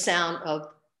the sound of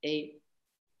a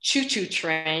choo-choo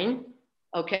train,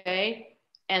 okay?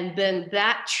 And then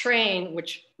that train,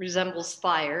 which resembles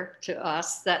fire to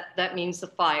us, that means the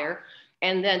fire.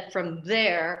 And then from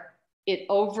there, it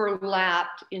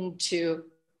overlapped into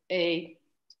a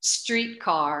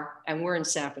streetcar, and we're in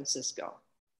San Francisco.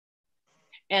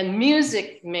 And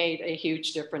music made a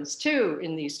huge difference too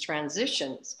in these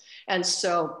transitions. And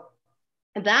so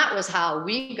that was how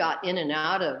we got in and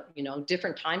out of,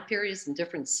 different time periods and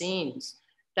different scenes.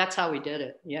 That's how we did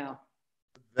it. Yeah.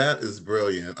 That is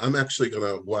brilliant. I'm actually going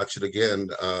to watch it again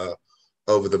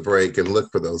over the break and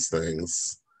look for those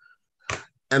things.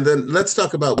 And then let's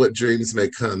talk about What Dreams May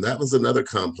Come. That was another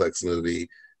complex movie,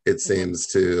 it seems,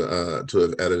 to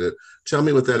have edited. Tell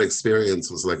me what that experience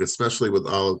was like, especially with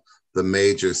all of the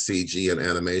major CG and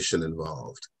animation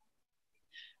involved.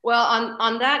 Well,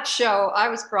 on that show, I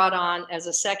was brought on as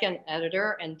a second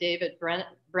editor, and David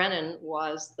Brennan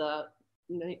was the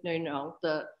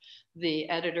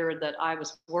editor that I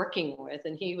was working with,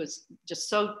 and he was just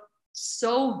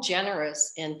so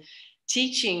generous in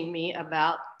teaching me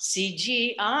about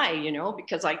CGI,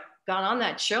 because I got on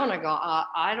that show and I go,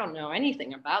 I don't know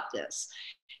anything about this.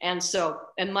 And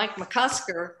Mike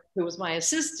McCusker, who was my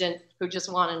assistant, who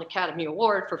just won an Academy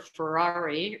Award for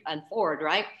Ferrari and Ford,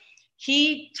 right?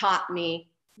 He taught me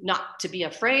not to be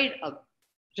afraid of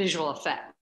visual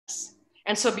effects.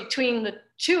 And so between the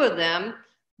two of them,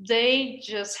 they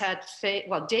just had faith.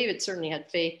 Well, David certainly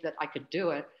had faith that I could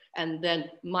do it. And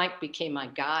then Mike became my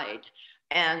guide.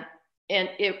 And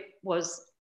it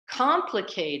was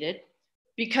complicated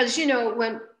because,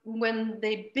 when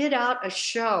they bid out a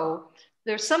show,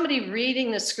 there's somebody reading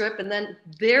the script and then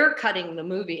they're cutting the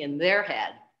movie in their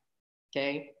head,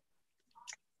 okay?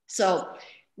 So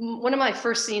one of my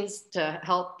first scenes to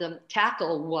help them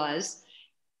tackle was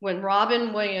when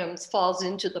Robin Williams falls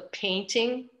into the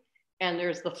painting and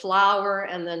there's the flower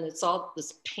and then it's all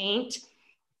this paint.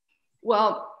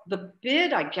 Well, the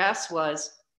bid, I guess,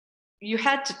 was you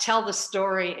had to tell the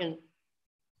story in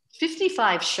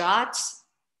 55 shots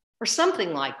or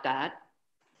something like that.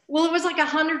 Well, it was like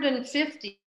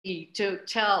 150 to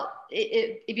tell.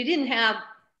 If you didn't have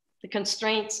the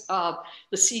constraints of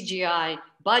the CGI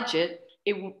budget,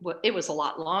 it was a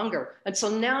lot longer. And so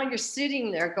now you're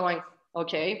sitting there going,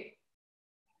 okay,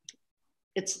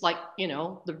 it's like,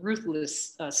 the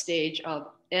ruthless stage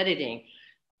of editing.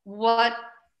 What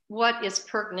is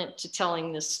pertinent to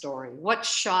telling this story? What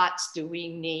shots do we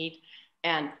need?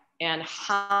 And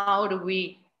how do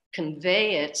we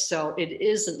convey it so it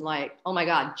isn't like, oh my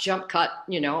God, jump cut,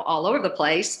 all over the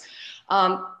place.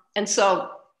 And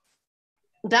so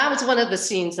that was one of the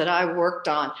scenes that I worked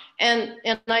on. And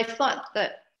I thought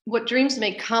that What Dreams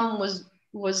May Come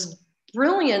was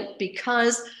brilliant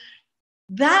because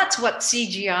that's what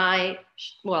CGI,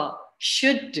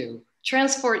 should do.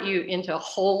 Transport you into a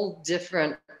whole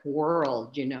different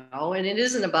world, and it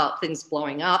isn't about things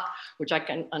blowing up, which I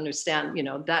can understand,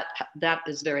 that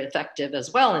is very effective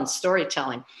as well in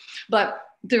storytelling. But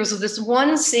there was this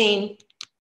one scene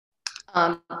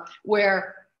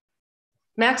where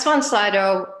Max von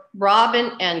Sydow,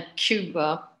 Robin, and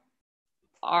Cuba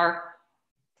are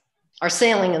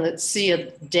sailing in the Sea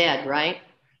of Dead, right?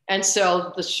 And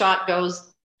so the shot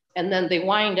goes, and then they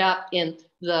wind up in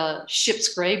the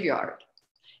ship's graveyard.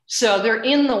 So they're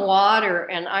in the water,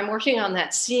 and I'm working on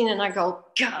that scene, and I go,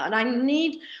 God, I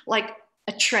need like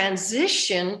a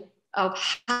transition of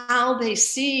how they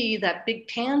see that big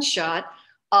pan shot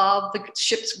of the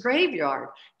ship's graveyard.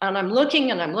 And I'm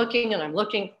looking and I'm looking and I'm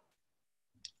looking.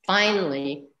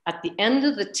 finally, at the end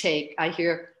of the take, I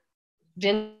hear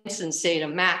Vincent say to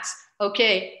Max,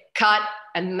 okay, cut.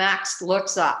 And Max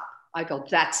looks up. I go,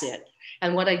 that's it.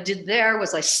 And what I did there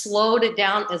was I slowed it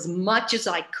down as much as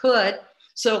I could.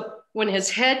 So when his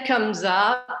head comes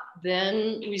up,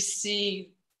 then we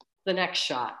see the next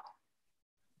shot.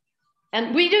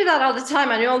 And we do that all the time.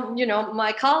 I know, you know,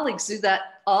 my colleagues do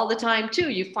that all the time too.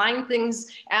 You find things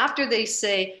after they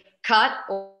say cut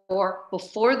or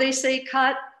before they say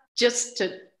cut, just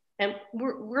to, and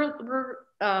we're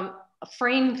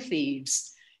frame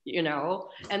thieves, you know?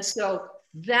 And so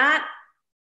that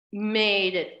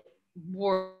made it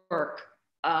work.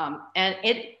 And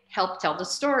it helped tell the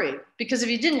story, because if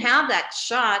you didn't have that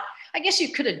shot, I guess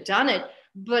you could have done it,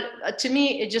 but to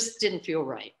me, it just didn't feel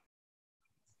right.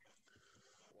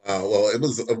 Wow, well, it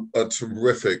was a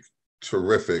terrific,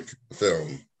 terrific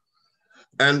film.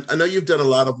 And I know you've done a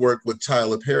lot of work with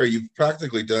Tyler Perry. You've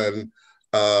practically done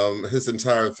his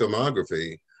entire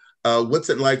filmography. What's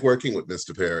it like working with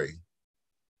Mr. Perry?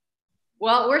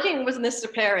 Well, working with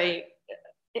Mr. Perry,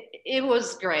 it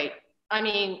was great. I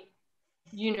mean,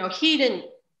 you know, he didn't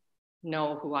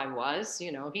know who I was.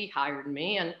 You know, he hired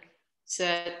me and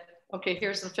said, okay,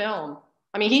 here's the film.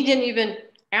 I mean, he didn't even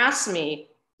ask me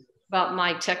about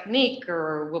my technique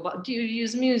or about, do you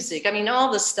use music? I mean, all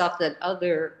the stuff that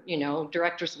other, you know,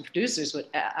 directors and producers would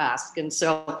ask. And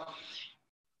so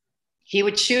he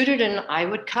would shoot it and I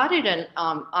would cut it. And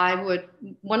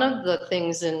one of the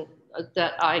things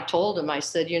that I told him, I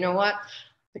said, you know what,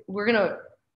 we're going to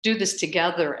do this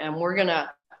together and we're going to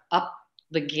up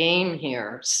the game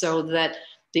here so that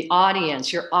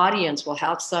your audience will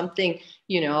have something,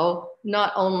 you know,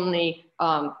 not only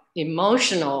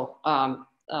emotional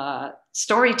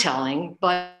storytelling,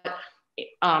 but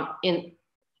in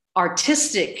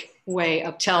artistic way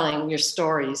of telling your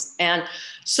stories. And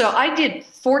so I did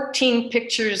 14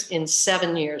 pictures in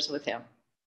 7 years with him.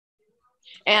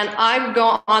 And I would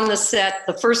go on the set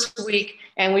the first week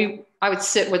and I would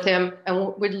sit with him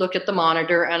and we'd look at the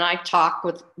monitor and I'd talk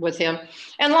with him.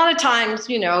 And a lot of times,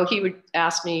 you know, he would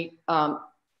ask me,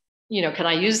 you know, can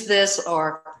I use this?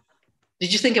 Or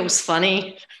did you think it was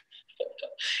funny?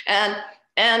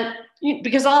 and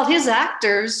because all his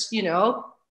actors, you know,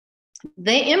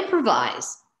 they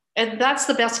improvise. And that's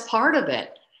the best part of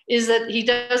it, is that he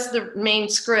does the main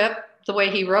script the way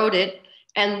he wrote it.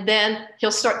 And then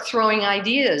he'll start throwing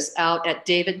ideas out at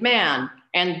David Mann.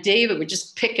 And David would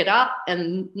just pick it up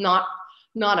and not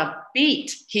a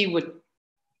beat. He would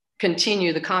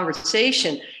continue the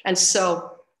conversation. And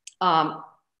so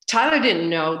Tyler didn't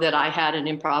know that I had an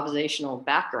improvisational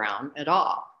background at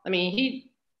all. I mean,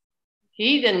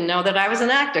 he didn't know that I was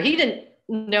an actor. He didn't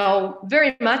know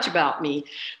very much about me.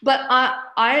 But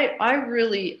I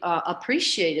really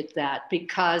appreciated that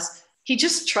because he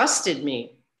just trusted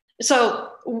me.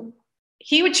 So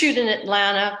he would shoot in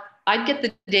Atlanta. I'd get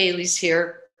the dailies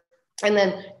here. And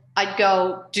then I'd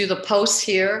go do the posts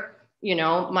here. You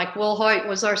know, Mike Wilhoit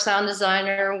was our sound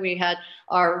designer. We had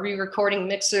our re-recording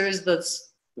mixers, the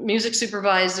music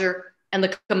supervisor, and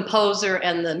the composer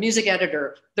and the music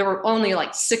editor. There were only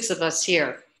like 6 of us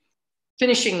here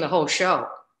finishing the whole show.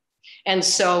 And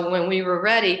so when we were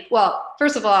ready, well,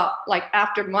 first of all, like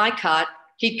after my cut,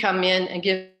 he'd come in and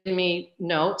give me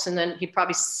notes, and then he'd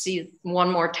probably see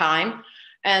one more time.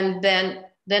 And then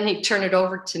he'd turn it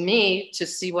over to me to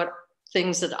see what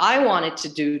things that I wanted to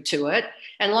do to it.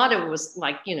 And a lot of it was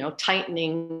like, you know,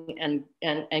 tightening and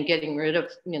getting rid of,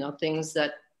 you know, things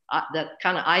that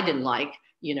kind of I didn't like,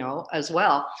 you know, as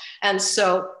well. And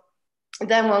so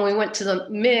then when we went to the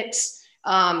mix,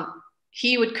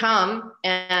 he would come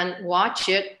and watch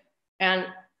it and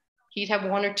he'd have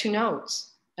 1 or 2 notes.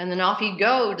 And then off he'd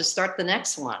go to start the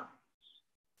next one.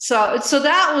 So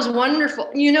that was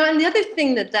wonderful, you know. And the other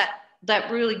thing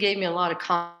that really gave me a lot of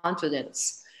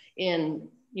confidence in,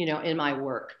 you know, in my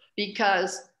work,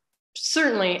 because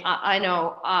certainly I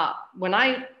know when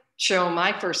I show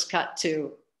my first cut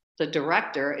to the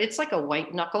director, it's like a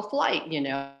white knuckle flight, you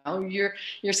know. You're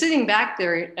sitting back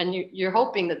there and you're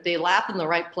hoping that they laugh in the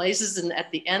right places, and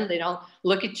at the end they don't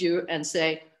look at you and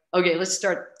say, okay, let's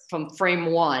start from frame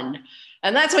 1.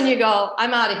 And that's when you go,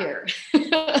 I'm out of here.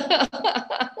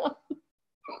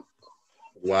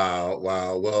 Wow.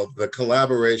 Well, the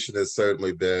collaboration has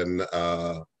certainly been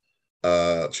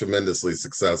tremendously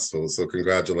successful. So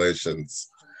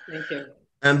congratulations. Thank you.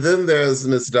 And then there's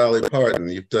Miss Dolly Parton.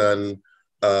 You've done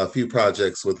a few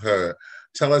projects with her.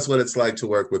 Tell us what it's like to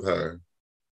work with her.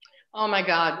 Oh my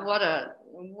God, what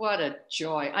a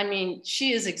joy. I mean,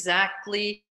 she is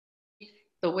exactly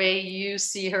the way you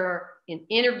see her in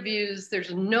interviews.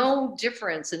 There's no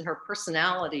difference in her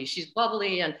personality. She's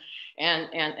bubbly and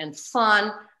and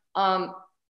fun.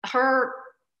 Her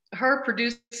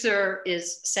producer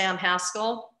is Sam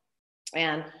Haskell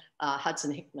and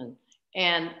Hudson Hickman,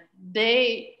 and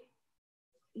they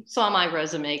saw my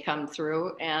resume come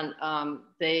through, and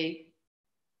they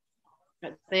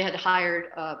had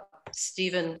hired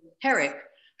Stephen Herrick,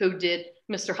 who did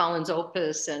Mr. Holland's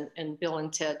Opus and Bill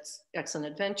and Ted's Excellent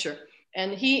Adventure.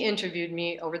 And he interviewed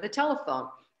me over the telephone.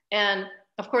 And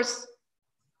of course,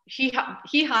 he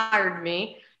hired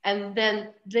me. And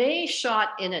then they shot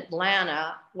in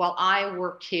Atlanta while I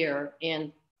worked here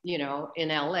in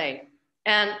LA.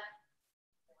 And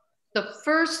the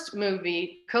first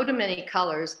movie, Coat of Many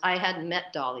Colors, I hadn't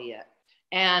met Dolly yet.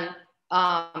 And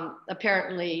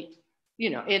apparently,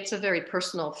 it's a very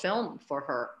personal film for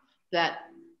her, that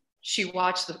she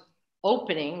watched the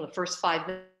opening, the first 5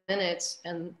 minutes,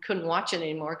 and couldn't watch it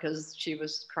anymore because she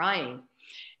was crying.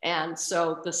 And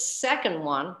so the second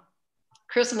one,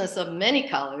 Christmas of Many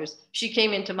Colors, she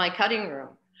came into my cutting room.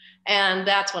 And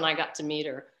that's when I got to meet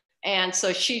her. And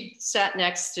so she sat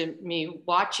next to me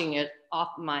watching it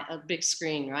off a big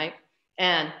screen, right?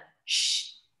 And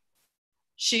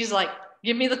she's like,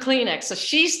 give me the Kleenex. So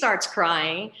she starts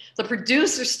crying. The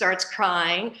producer starts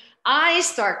crying. I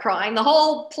start crying. The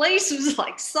whole place was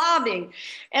like sobbing.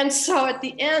 And so at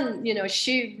the end,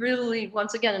 she really,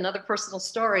 once again, another personal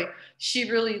story, she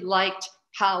really liked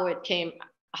how it came,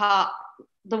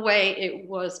 the way it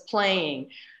was playing.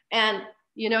 And,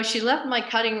 she left my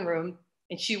cutting room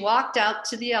and she walked out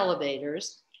to the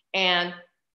elevators, and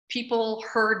people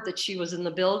heard that she was in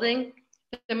the building.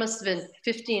 There must have been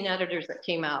 15 editors that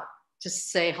came out to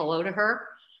say hello to her.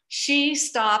 She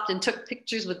stopped and took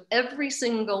pictures with every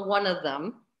single one of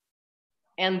them,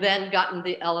 and then got in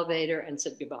the elevator and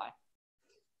said goodbye.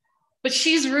 But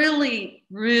she's really,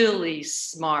 really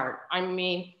smart. I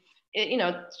mean,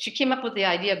 she came up with the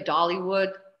idea of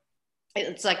Dollywood.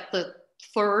 It's like the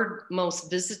third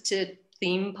most visited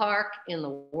theme park in the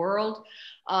world.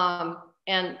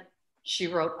 And she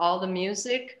wrote all the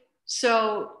music.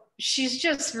 So she's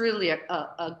just really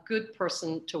a good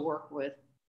person to work with.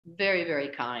 Very, very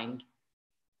kind.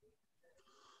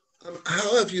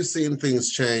 How have you seen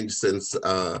things change since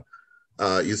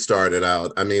you started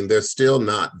out? I mean, there's still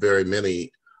not very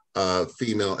many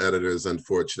female editors,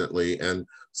 unfortunately, and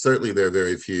certainly there are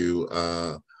very few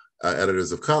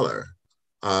editors of color.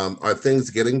 Are things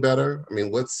getting better? I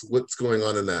mean, what's going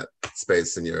on in that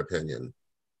space, in your opinion?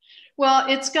 Well,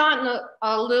 it's gotten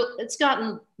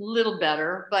a little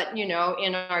better, but in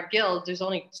our guild, there's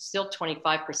only still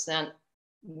 25%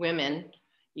 women,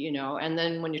 and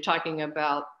then when you're talking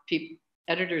about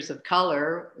editors of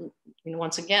color,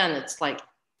 once again, it's like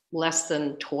less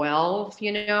than 12,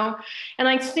 and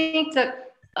I think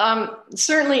that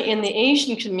certainly in the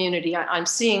Asian community, I'm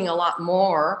seeing a lot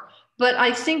more. But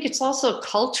I think it's also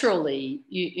culturally,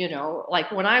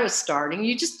 like when I was starting,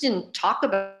 you just didn't talk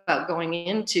about going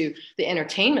into the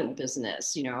entertainment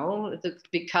business,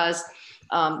 because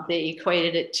they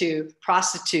equated it to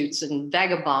prostitutes and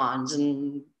vagabonds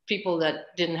and people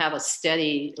that didn't have a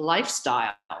steady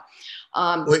lifestyle.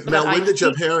 Wait, now, when did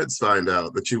your parents find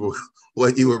out that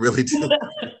what you were really doing?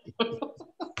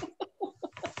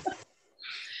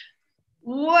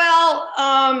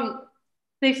 Well,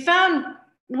 they found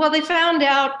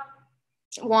out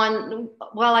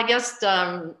I guess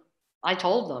I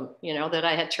told them, that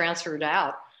I had transferred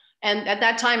out. And at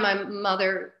that time,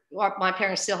 my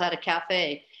parents still had a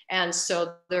cafe. And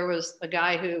so there was a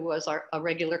guy who was a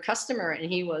regular customer,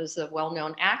 and he was a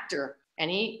well-known actor.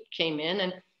 And he came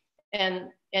in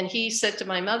and he said to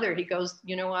my mother, he goes,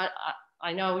 you know what,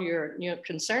 I know you're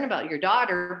concerned about your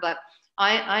daughter, but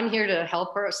I'm here to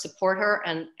help her, support her,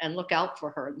 and look out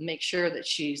for her, make sure that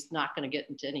she's not going to get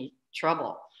into any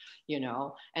trouble,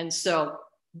 And so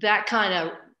that kind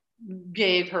of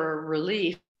gave her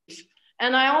relief.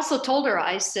 And I also told her,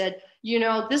 I said,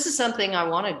 this is something I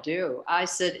want to do. I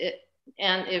said,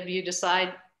 and if you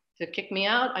decide to kick me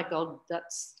out, I go,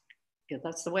 that's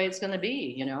the way it's going to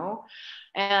be,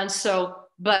 And so,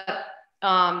 but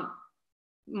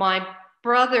my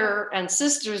brother and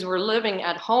sisters were living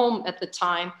at home at the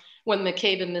time when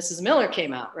McCabe and Mrs. Miller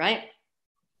came out, right?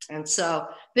 And so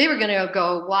they were going to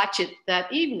go watch it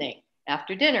that evening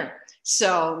after dinner.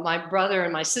 So my brother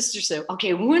and my sister said,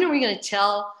 okay, when are we going to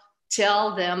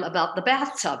tell them about the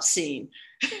bathtub scene?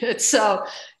 So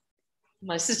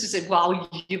my sister said, well,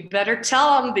 you better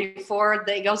tell them before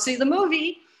they go see the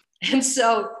movie. And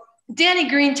so Danny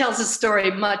Green tells the story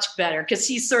much better because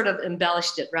he sort of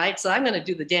embellished it, right? So I'm going to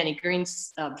do the Danny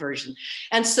Green's version.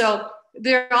 And so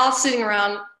they're all sitting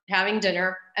around having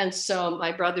dinner. And so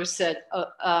my brother said,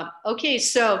 okay,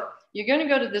 so you're going to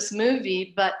go to this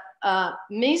movie, but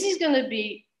Maisie's going to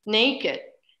be naked.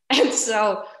 And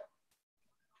so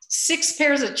 6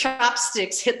 pairs of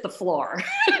chopsticks hit the floor.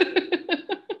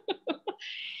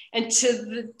 And to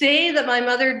the day that my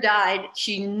mother died,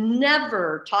 she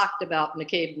never talked about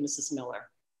McCabe and Mrs. Miller.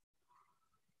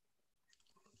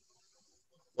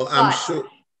 Well, I'm sure.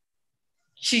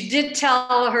 She did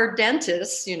tell her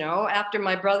dentist, you know, after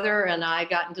my brother and I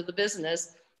got into the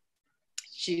business,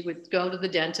 she would go to the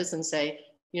dentist and say,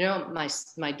 you know,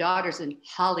 my daughter's in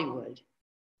Hollywood.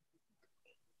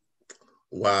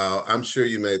 Wow, I'm sure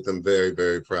you made them very,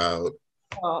 very proud.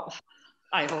 Oh,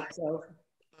 I hope so.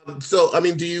 So, I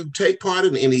mean, do you take part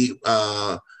in any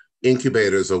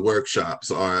incubators or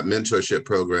workshops or mentorship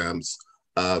programs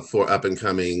for up and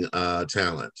coming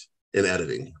talent in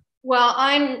editing? Well,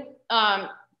 I'm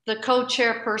the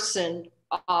co-chairperson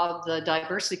of the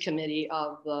diversity committee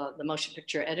of the Motion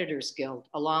Picture Editors Guild,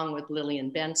 along with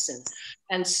Lillian Benson.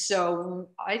 And so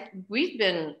we've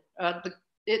been,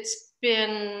 it's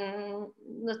been,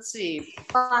 let's see,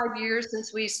 5 years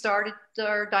since we started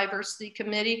our diversity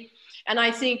committee. And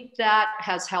I think that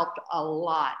has helped a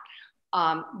lot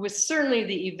with certainly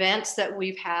the events that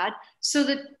we've had, so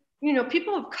that, you know,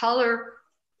 people of color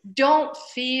don't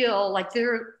feel like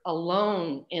they're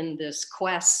alone in this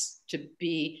quest to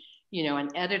be, you know, an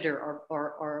editor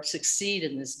or succeed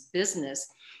in this business.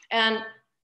 And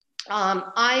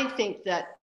I think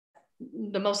that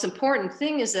the most important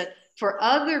thing is that for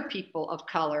other people of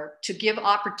color to give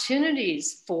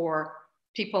opportunities for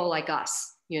people like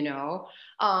us, you know.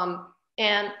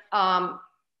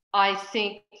 I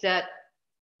think that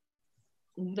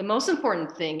the most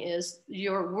important thing is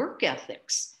your work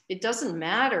ethics. It doesn't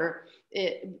matter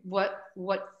what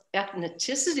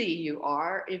ethnicity you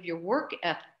are. If your work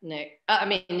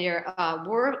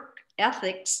work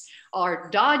ethics are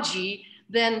dodgy,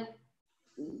 then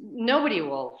nobody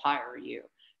will hire you.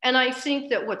 And I think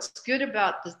that what's good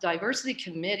about the diversity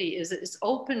committee is it's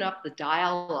opened up the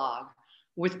dialogue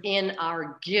within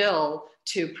our guild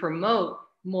to promote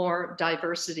more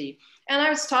diversity. And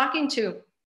I was talking to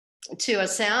a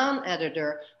sound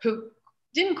editor who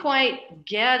didn't quite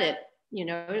get it, you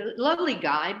know, lovely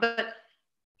guy, but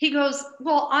he goes,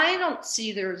 well, I don't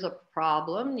see there's a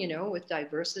problem, you know, with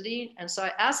diversity. And so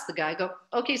I asked the guy, I go,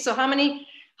 okay, so how many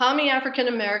African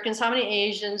Americans, how many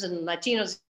Asians and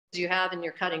Latinos do you have in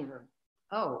your cutting room?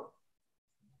 Oh,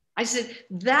 I said,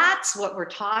 that's what we're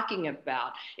talking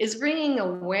about, is bringing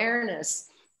awareness,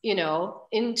 you know,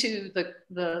 into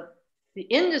the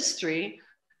industry,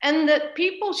 and that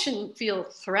people shouldn't feel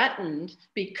threatened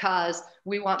because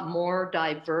we want more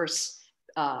diverse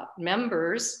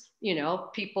members, you know,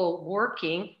 people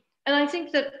working. And I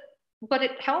think that what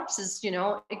it helps is, you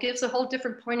know, it gives a whole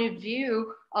different point of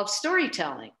view of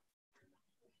storytelling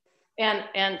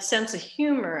and sense of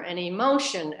humor and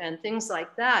emotion and things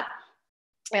like that.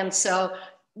 And so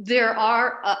there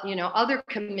are, you know, other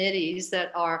committees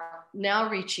that are now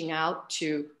reaching out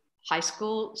to high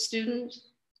school students,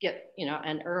 get, you know,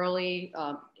 an early,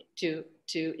 to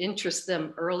interest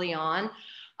them early on.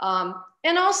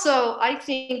 And also, I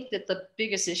think that the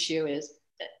biggest issue is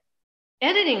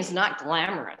editing is not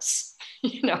glamorous,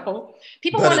 you know.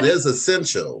 People but it is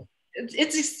essential.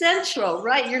 It's essential,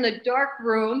 right? You're in a dark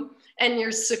room and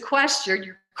you're sequestered,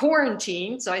 you're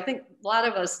quarantined. So I think a lot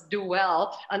of us do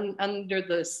well under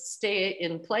the stay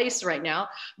in place right now.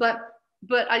 But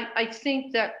I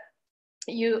think that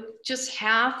you just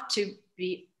have to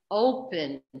be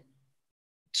open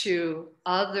to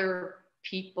other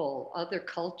people, other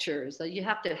cultures. You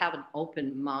have to have an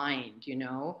open mind, you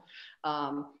know,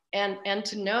 and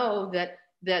to know that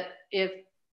if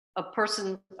a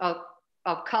person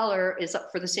of color is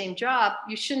up for the same job,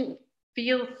 you shouldn't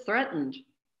feel threatened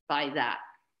by that.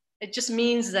 It just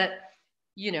means that,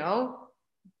 you know,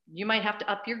 you might have to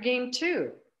up your game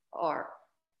too, or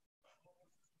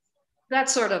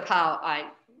that's sort of how I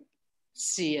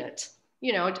see it,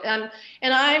 you know. And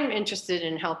I'm interested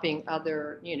in helping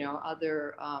other, you know,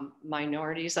 other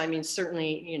minorities. I mean,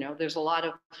 certainly, you know, there's a lot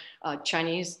of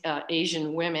Chinese,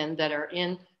 Asian women that are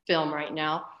in film right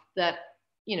now that,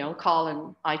 you know, call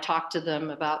and I talk to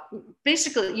them about,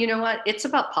 basically, you know what, it's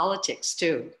about politics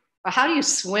too. How do you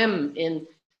swim in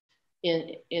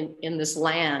this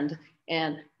land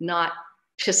and not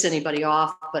piss anybody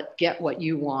off, but get what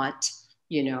you want,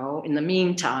 you know, in the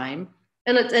meantime.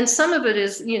 And some of it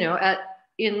is, you know,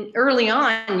 in early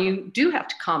on, you do have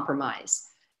to compromise.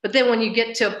 But then when you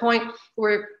get to a point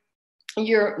where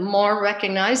you're more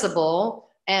recognizable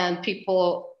and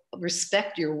people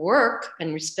respect your work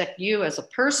and respect you as a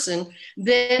person,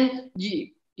 then you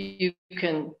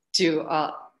can do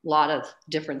lot of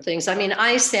different things. I mean,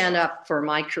 I stand up for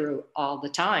my crew all the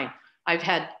time. I've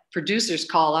had producers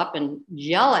call up and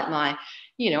yell at my,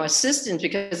 assistants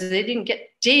because they didn't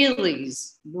get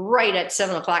dailies right at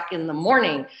 7 o'clock in the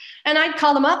morning. And I'd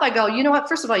call them up. I go, you know what?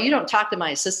 First of all, you don't talk to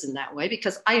my assistant that way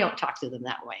because I don't talk to them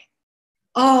that way.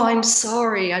 Oh, I'm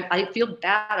sorry. I feel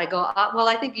bad. I go, well,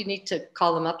 I think you need to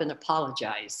call them up and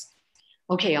apologize.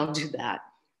 Okay, I'll do that.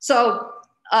 So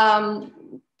I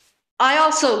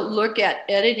also look at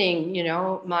editing,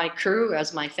 my crew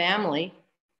as my family,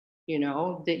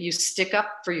 that you stick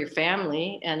up for your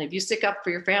family. And if you stick up for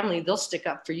your family, they'll stick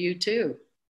up for you too.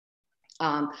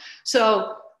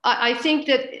 So I think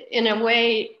that in a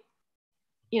way,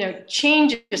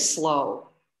 change is slow,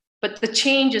 but the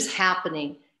change is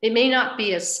happening. It may not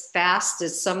be as fast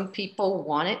as some people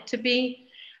want it to be.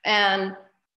 And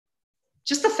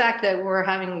just the fact that we're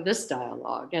having this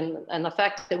dialogue and the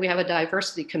fact that we have a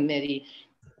diversity committee,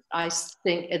 I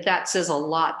think that says a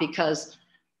lot, because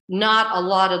not a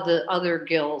lot of the other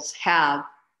guilds have,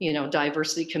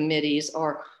 diversity committees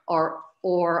or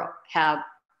have,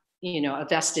 a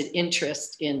vested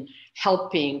interest in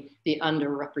helping the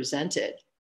underrepresented.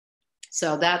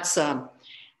 So that's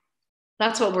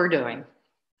what we're doing.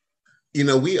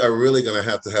 We are really going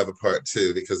to have a part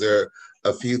two, because there are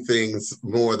a few things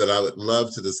more that I would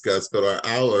love to discuss, but our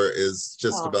hour is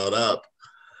just about up.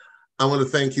 I want to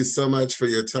thank you so much for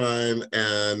your time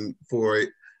and for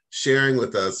sharing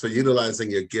with us, for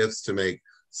utilizing your gifts to make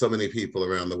so many people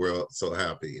around the world so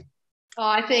happy. Oh,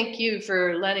 I thank you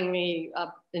for inviting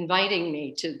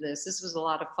me to this. This was a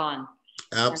lot of fun.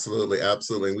 Absolutely,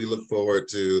 absolutely. We look forward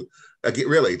to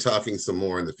really talking some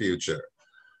more in the future.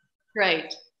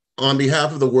 Great. On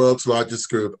behalf of the world's largest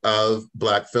group of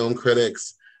Black film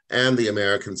critics and the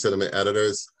American Cinema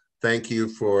Editors, thank you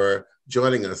for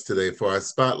joining us today for our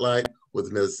Spotlight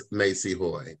with Ms. Maysie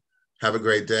Hoy. Have a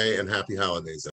great day and happy holidays.